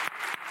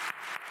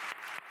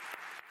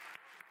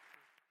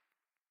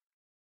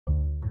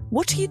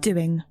 What are you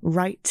doing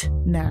right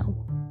now?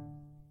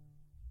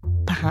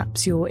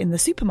 Perhaps you're in the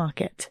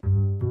supermarket.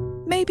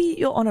 Maybe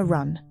you're on a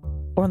run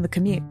or on the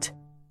commute.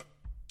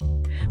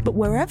 But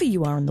wherever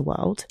you are in the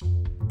world,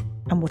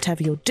 and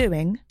whatever you're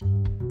doing,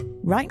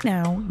 right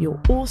now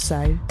you're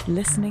also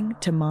listening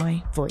to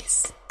my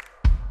voice.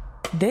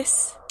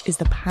 This is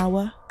the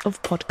power of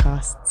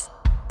podcasts.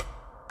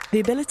 The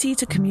ability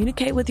to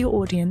communicate with your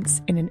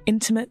audience in an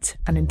intimate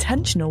and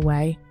intentional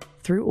way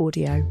through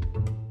audio.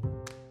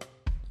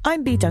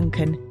 I'm Bea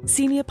Duncan,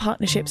 Senior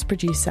Partnerships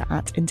Producer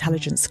at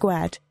Intelligence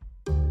Squared.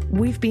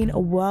 We've been a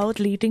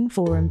world-leading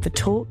forum for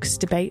talks,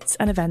 debates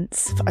and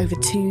events for over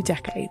 2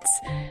 decades.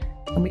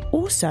 And we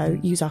also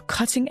use our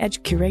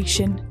cutting-edge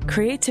curation,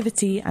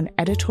 creativity and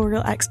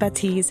editorial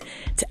expertise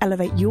to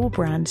elevate your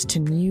brand to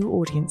new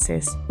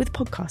audiences with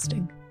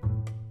podcasting.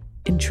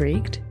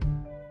 Intrigued?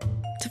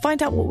 To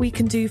find out what we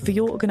can do for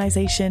your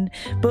organisation,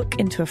 book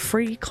into a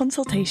free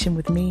consultation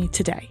with me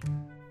today.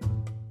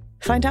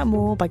 Find out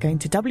more by going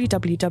to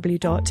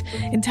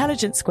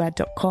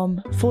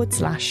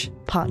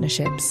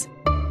www.intelligencesquared.com/partnerships.